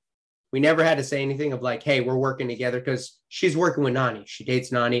are. We never had to say anything of like, hey, we're working together, because she's working with Nany. She dates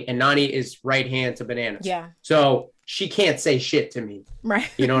Nany, and Nany is right hand to Bananas. Yeah. So she can't say shit to me. Right.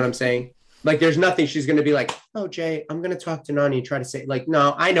 You know what I'm saying? Like, there's nothing she's going to be like, oh, Jay, I'm going to talk to Nany and try to say, like,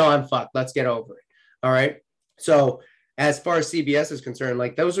 no, I know I'm fucked. Let's get over it. All right. So as far as CBS is concerned,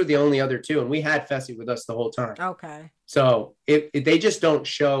 like, those are the only other two. And we had Fessy with us the whole time. Okay. So they just don't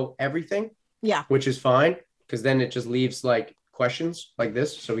show everything. Yeah. Which is fine, because then it just leaves like questions like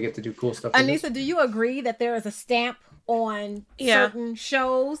this, so we get to do cool stuff. Aneesa, do you agree that there is a stamp on certain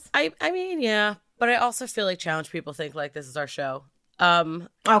shows? I mean, yeah, but I also feel like challenge people think like this is our show.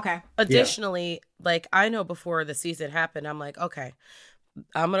 Okay. Additionally, like, I know before the season happened, I'm like, okay,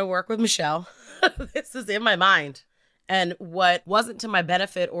 I'm gonna work with Michelle. This is in my mind. And what wasn't to my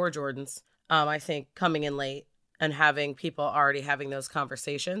benefit or Jordan's, I think coming in late and having people already having those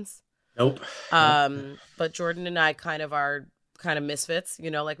conversations. Nope. But Jordan and I kind of misfits,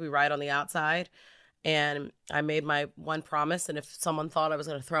 like we ride on the outside. And I made my one promise. And if someone thought I was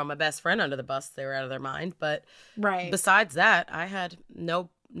going to throw my best friend under the bus, they were out of their mind. But besides that, I had no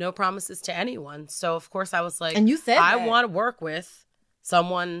promises to anyone. So of course I was like, and you said I want to work with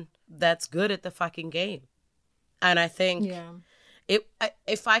someone that's good at the fucking game. And I think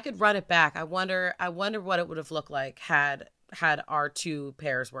if I could run it back, I wonder what it would have looked like had our two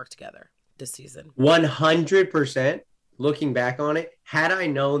pairs worked together this season. 100%. Looking back on it, had I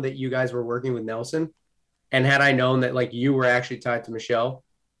known that you guys were working with Nelson, and had I known that like you were actually tied to Michelle,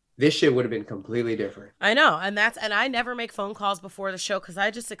 this shit would have been completely different. I know, and I never make phone calls before the show because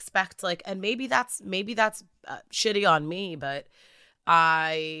I just expect like, and maybe that's shitty on me, but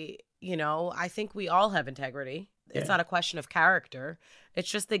I think we all have integrity. It's not a question of character. It's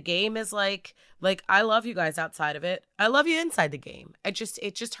just the game is like I love you guys outside of it. I love you inside the game. It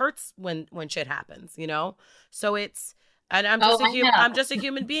just hurts when shit happens, So it's, and I'm just a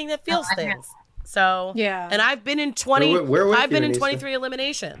human being that feels things. So yeah, and I've been in 23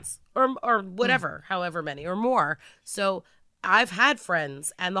 eliminations or whatever, however many or more. So I've had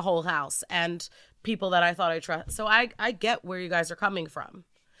friends and the whole house and people that I thought I trust. So I get where you guys are coming from.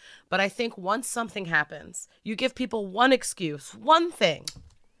 But I think once something happens, you give people one excuse, one thing,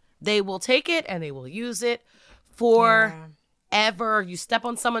 they will take it and they will use it forever. You step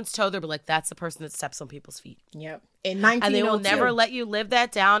on someone's toe, they'll be like, that's the person that steps on people's feet. Yep. In 1902. And they will never let you live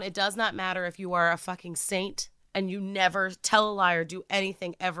that down. It does not matter if you are a fucking saint and you never tell a lie or do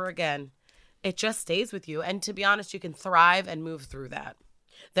anything ever again. It just stays with you. And to be honest, you can thrive and move through that.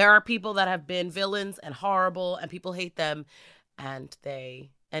 There are people that have been villains and horrible and people hate them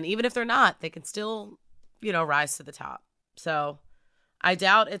and even if they're not, they can still, rise to the top. So I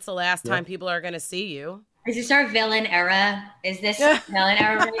doubt it's the last time people are going to see you. Is this our villain era? Is this villain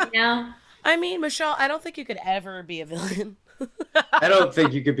era right now? I mean, Michelle, I don't think you could ever be a villain. I don't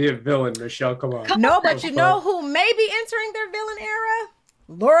think you could be a villain, Michelle. Come on. No, but you know who may be entering their villain era?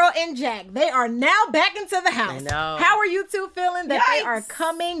 Laurel and Jack. They are now back into the house. I know. How are you two feeling that they are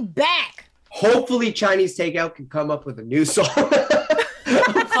coming back? Hopefully Chinese Takeout can come up with a new song.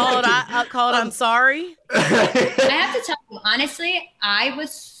 Call it I'm sorry. I have to tell you, honestly, I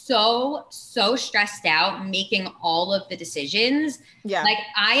was so stressed out making all of the decisions. Yeah. Like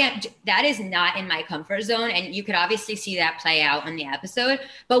that is not in my comfort zone. And you could obviously see that play out in the episode.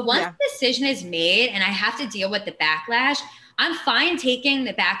 But once the decision is made and I have to deal with the backlash, I'm fine taking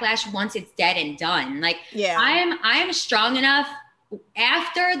the backlash once it's dead and done. Like I'm strong enough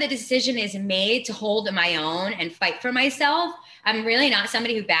after the decision is made to hold my own and fight for myself. I'm really not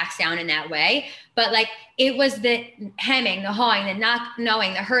somebody who backs down in that way, but like it was the hemming, the hawing, the not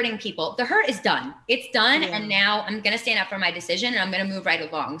knowing, the hurting people. The hurt is done. It's done. And now I'm going to stand up for my decision and I'm going to move right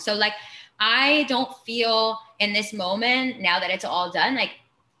along. So like, I don't feel in this moment, now that it's all done, like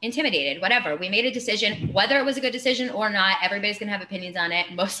intimidated, whatever. We made a decision, whether it was a good decision or not, everybody's going to have opinions on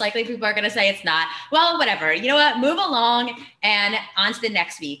it. Most likely people are going to say it's not. Well, whatever, you know what, move along and on to the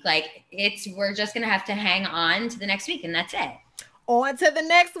next week. Like we're just going to have to hang on to the next week and that's it. On to the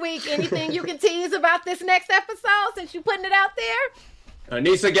next week. Anything you can tease about this next episode since you're putting it out there?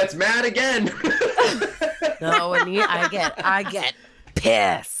 Anissa gets mad again. No, I get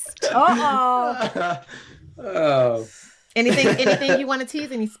pissed. Oh. Anything you want to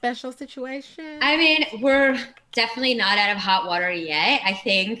tease? Any special situation? I mean, we're definitely not out of hot water yet. I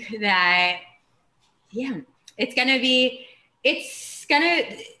think that,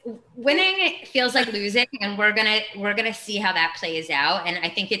 winning feels like losing, and we're gonna see how that plays out. And I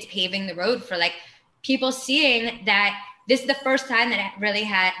think it's paving the road for like people seeing that this is the first time that it really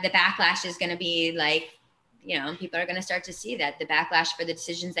had the backlash is gonna be like, people are gonna start to see that the backlash for the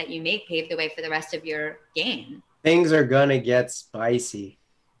decisions that you make pave the way for the rest of your game. Things are gonna get spicy.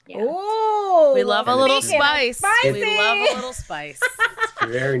 Yeah. Ooh, we love a little spice. Spicy. We love a little spice.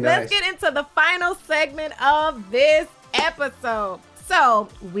 Very nice. Let's get into the final segment of this episode. So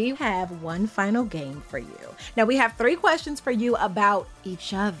we have one final game for you. Now we have 3 questions for you about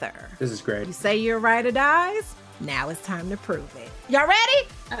each other. This is great. You say you're right or dies. Now it's time to prove it. Y'all ready?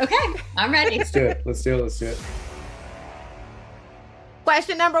 Okay, I'm ready. Let's do it.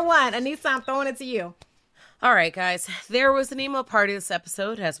 Question number 1. Anissa, I'm throwing it to you. All right, guys. There was an emo party this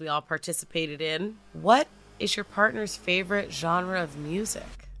episode, as we all participated in. What is your partner's favorite genre of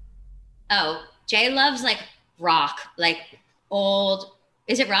music? Oh, Jay loves like rock, like old,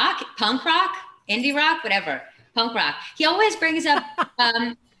 is it rock? Punk rock? Indie rock? Whatever. Punk rock. He always brings up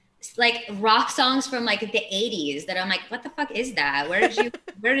like rock songs from like the 80s that I'm like, what the fuck is that? Where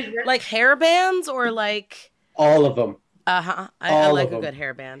did like hair bands or like all of them? I like a good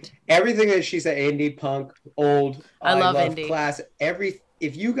hair band. Everything that she said, indie, punk, old. I love indie. Class.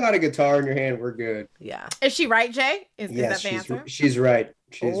 If you got a guitar in your hand, we're good. Yeah. Is she right, Jay? Is that the answer? She's right.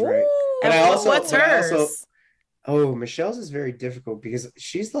 She's right. And what's hers? Michelle's is very difficult because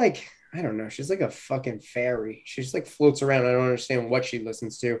she's like, I don't know. She's like a fucking fairy. She just like floats around. I don't understand what she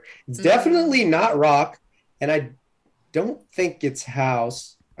listens to. It's definitely not rock. And I don't think it's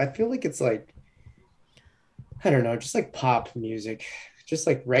house. I feel like it's like, I don't know, just like pop music, just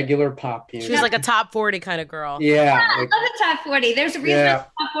like regular pop music. She's like a top 40 kind of girl. Yeah, I like, love the top 40. There's a reason Yeah. it's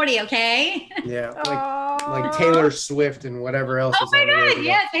top 40, okay? yeah, like Taylor Swift and whatever else. Oh is my on the God, radio.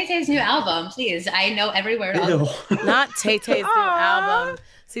 yeah, Tay Tay's new album, please. I know every word. Ew. Not Tay Tay's new album.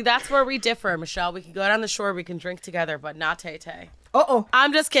 See, that's where we differ, Michelle. We can go down the shore, we can drink together, but not Tay Tay. Uh-oh.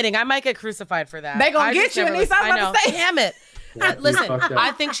 I'm just kidding. I might get crucified for that. They gonna I get just you, never Anissa. I was I know. about to say. Damn it. Yeah, you Listen, fucked up.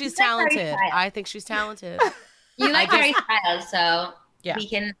 I think she's talented. I think she's talented. You like I Harry Styles, so Yeah. we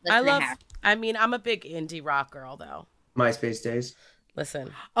can listen I to love, Harry. I mean, I'm a big indie rock girl, though. MySpace days.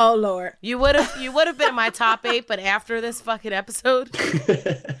 Listen, Oh, Lord. you would have been in my top 8, but after this fucking episode,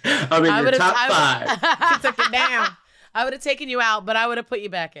 I'm in I your would've- top I- 5. She took it down. I would have taken you out, but I would have put you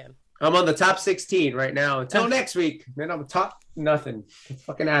back in. I'm on the top 16 right now until next week. Then I'm top nothing. Get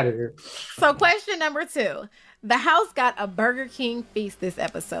fucking out of here. So question number 2. The house got a Burger King feast this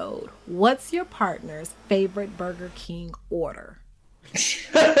episode. What's your partner's favorite Burger King order?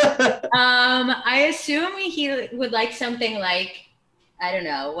 I assume he would like something like, I don't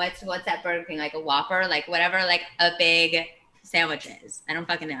know, what's that Burger King, like a Whopper, like whatever, like a big sandwich is. I don't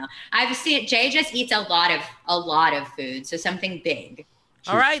fucking know. I've seen Jay just eats a lot of food, so something big.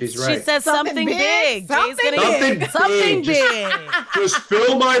 All right, she's she right. says something big. Jay's Something gonna big. get something big. Just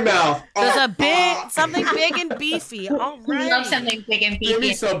fill my mouth. There's something big and beefy. All We right. love something big and beefy. Give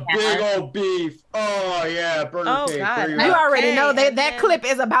me some big old beef. Oh yeah, Burger Oh, King. God. There You go. already know that Okay. clip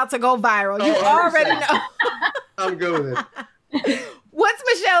is about to go viral. You Oh, already 100%. know. I'm good with it. What's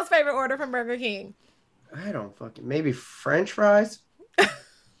Michelle's favorite order from Burger King? I don't fucking maybe French fries.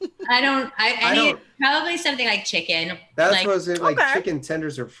 I need don't- probably something like chicken. That's like, was it like Okay. chicken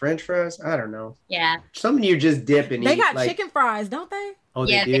tenders or French fries? I don't know. yeah. Something you just dip and They eat. got like, chicken fries, don't they? Oh,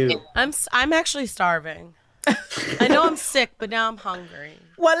 Yeah, they they do. do. I'm actually starving. I know I'm sick, but now I'm hungry.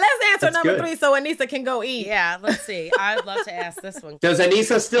 Well, let's answer That's number good. 3 so Anissa can go eat. Yeah, let's see. I'd love to ask this one. Does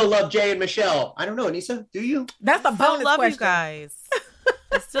Anissa still love Jay and Michelle? I don't know, Anissa. Do you? That's a I still bonus love question. you guys.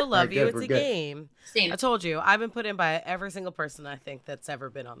 I still love We're you. good, It's we're a good. game. Same. I told you, I've been put in by every single person I think that's ever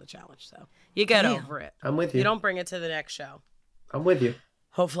been on the challenge. So you get Damn. over it. I'm with you. You don't bring it to the next show. I'm with you.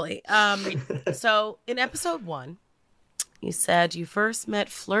 Hopefully. So in episode 1, you said you first met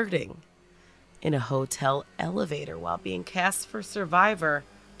flirting in a hotel elevator while being cast for Survivor.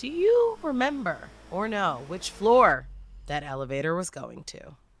 Do you remember or know which floor that elevator was going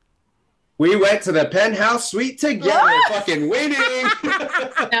to? We went to the penthouse suite together, fucking winning.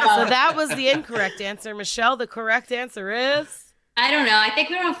 So that was the incorrect answer. Michelle, the correct answer is... I don't know. I think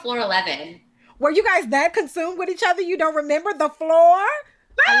we were on floor 11. Were you guys that consumed with each other you don't remember the floor?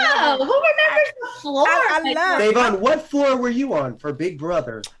 Bro, who remembers the floor? I love Davon, what floor were you on for Big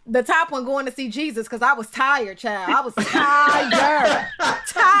Brother? the top one going to see Jesus because I was tired, child. I was tired.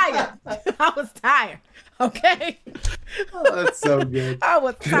 I was tired. Okay. Oh, that's so good. I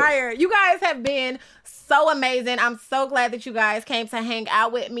was tired. You guys have been so amazing. I'm so glad that you guys came to hang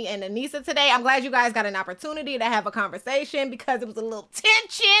out with me and Anissa today. I'm glad you guys got an opportunity to have a conversation because it was a little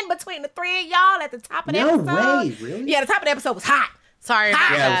tension between the 3 of y'all at the top of the No episode. way, really? Yeah, the top of the episode was hot. Sorry about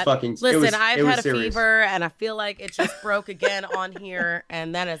Yeah, it was that. fucking- it Listen, was- I've it was had a serious. fever and I feel like it just broke again on here,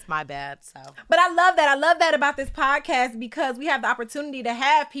 and that is my bad. So But I love that. I love that about this podcast because we have the opportunity to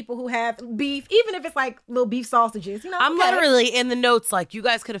have people who have beef, even if it's like little beef sausages. You know, I'm okay. literally in the notes like, you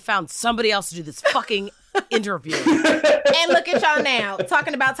guys could have found somebody else to do this fucking interview. And look at y'all now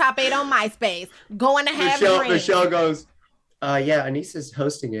talking about top 8 on MySpace, going to have drinks. Michelle goes, yeah, Anissa's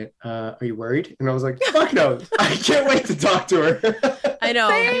hosting it. Are you worried? And I was like, fuck no. I can't wait to talk to her. I know.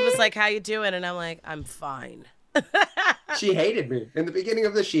 He was like, how you doing? And I'm like, I'm fine. She hated me. In the beginning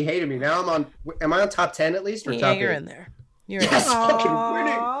of this, she hated me. Now am I on top 10 at least or Yeah, top you're 8? in there. You're in Yes, there. fucking Aw.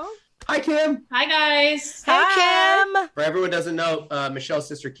 winning. Hi, Kim. Hi guys. Hey, Hi. Kim. For everyone who doesn't know, Michelle's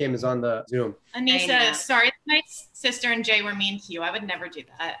sister Kim is on the Zoom. I know. Anissa, sorry that my sister and Jay were mean to you. I would never do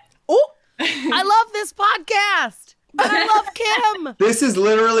that. Oh, I love this podcast. And I love Kim. This is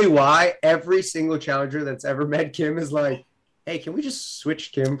literally why every single challenger that's ever met Kim is like, hey, can we just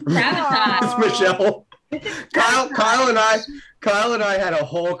switch Kim from Gravitas. Michelle? Kyle and I had a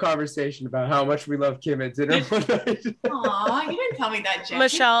whole conversation about how much we love Kim at dinner one night. Aw, you didn't tell me that, Jay.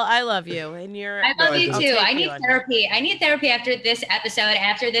 Michelle, I love you. And you're... I love No, you I'll too. take I you need on therapy. I need therapy after this episode,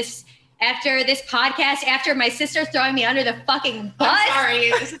 after this podcast, after my sister throwing me under the fucking bus. I'm sorry.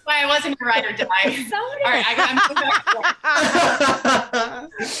 This is why I wasn't a ride or die. Sorry. All right, I'm going back.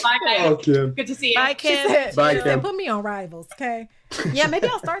 Bye, guys. Oh, Kim. Good to see you. Bye, she Kim. said, Bye, she said, Kim. put me on Rivals, okay? Yeah, maybe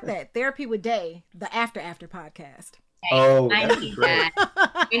I'll start that. Therapy with Day, the After podcast. Oh, I that'd be need great. that.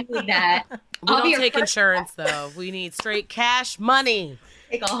 I need that. We I'll be don't your take first- insurance, though. We need straight cash money.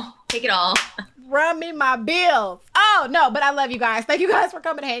 Take it all. Run me my bills. Oh, no, but I love you guys. Thank you guys for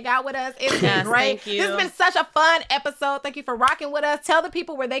coming to hang out with us. It's been great. Thank you. This has been such a fun episode. Thank you for rocking with us. Tell the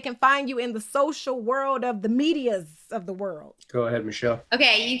people where they can find you in the social world of the medias of the world. Go ahead, Michelle.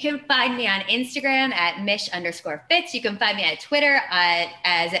 Okay, you can find me on Instagram at Mish_Fitz. You can find me at Twitter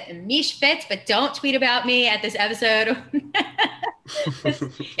as MishFitz, but don't tweet about me at this episode.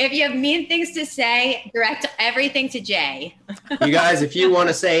 If you have mean things to say, direct everything to Jay. You guys, if you want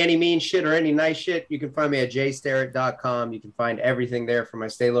to say any mean shit or any nice shit, you can find me at jsterrett.com. You can find everything there from my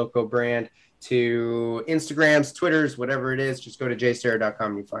Stay Loco brand to Instagrams, Twitters, whatever it is. Just go to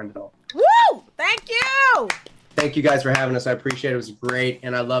jsterrett.com and you find it all. Woo! Thank you! Thank you guys for having us. I appreciate it. It was great.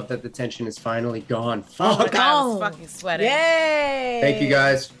 And I love that the tension is finally gone. Oh my Fuck. God, I was fucking sweating. Yay! Thank you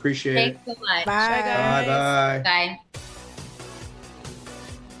guys. Appreciate it. Thanks so much. Bye, guys. Bye-bye. Bye.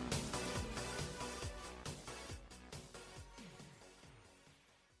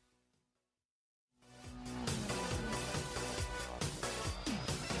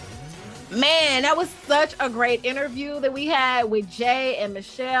 Man, that was such a great interview that we had with Jay and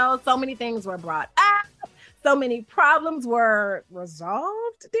Michelle. So many things were brought up. So many problems were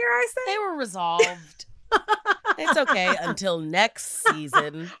resolved, dare I say? They were resolved. It's okay until next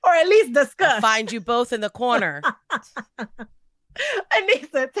season. Or at least I'll discussed. find you both in the corner.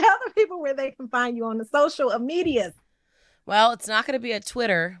 Anissa, tell the people where they can find you on the social medias. Well, it's not going to be at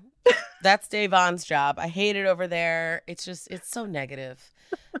Twitter. That's Davon's job. I hate it over there. It's so negative.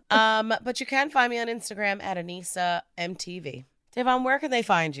 But you can find me on Instagram at Anissa MTV. Davon, where can they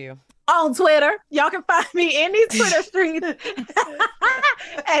find you? On Twitter. Y'all can find me in these Twitter streets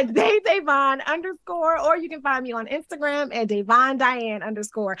at Davon_, or you can find me on Instagram at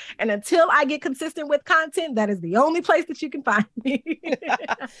DavonDiane_. And until I get consistent with content, that is the only place that you can find me.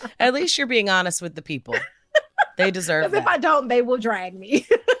 At least you're being honest with the people. They deserve Because that. if I don't, they will drag me.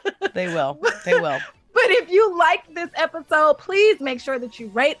 They will. They will. But if you liked this episode, please make sure that you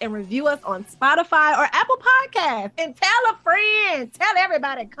rate and review us on Spotify or Apple Podcasts. And tell a friend. Tell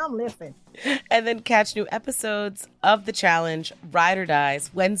everybody, come listen. And then catch new episodes of The Challenge, Ride or Dies,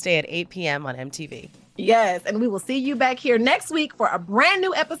 Wednesday at 8 p.m. on MTV. Yes, and we will see you back here next week for a brand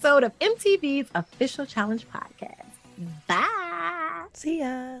new episode of MTV's Official Challenge Podcast. Bye. See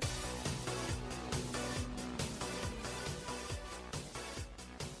ya.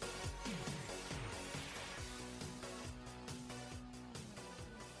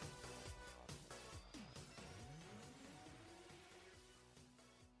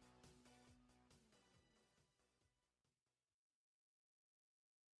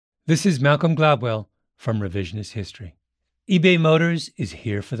 This is Malcolm Gladwell from Revisionist History. eBay Motors is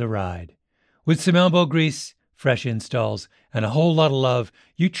here for the ride. With some elbow grease, fresh installs, and a whole lot of love,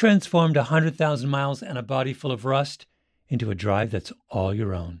 you transformed 100,000 miles and a body full of rust into a drive that's all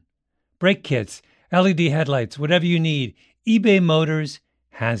your own. Brake kits, LED headlights, whatever you need, eBay Motors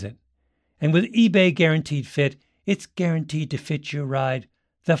has it. And with eBay Guaranteed Fit, it's guaranteed to fit your ride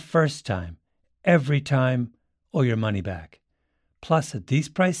the first time, every time, or your money back. Plus, at these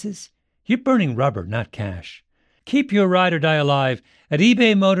prices, you're burning rubber, not cash. Keep your ride or die alive at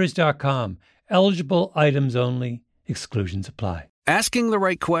ebaymotors.com. Eligible items only. Exclusions apply. Asking the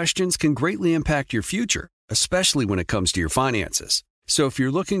right questions can greatly impact your future, especially when it comes to your finances. So if you're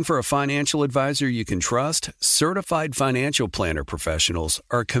looking for a financial advisor you can trust, certified financial planner professionals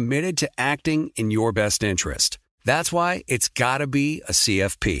are committed to acting in your best interest. That's why it's got to be a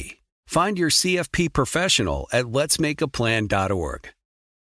CFP. Find your CFP professional at letsmakeaplan.org.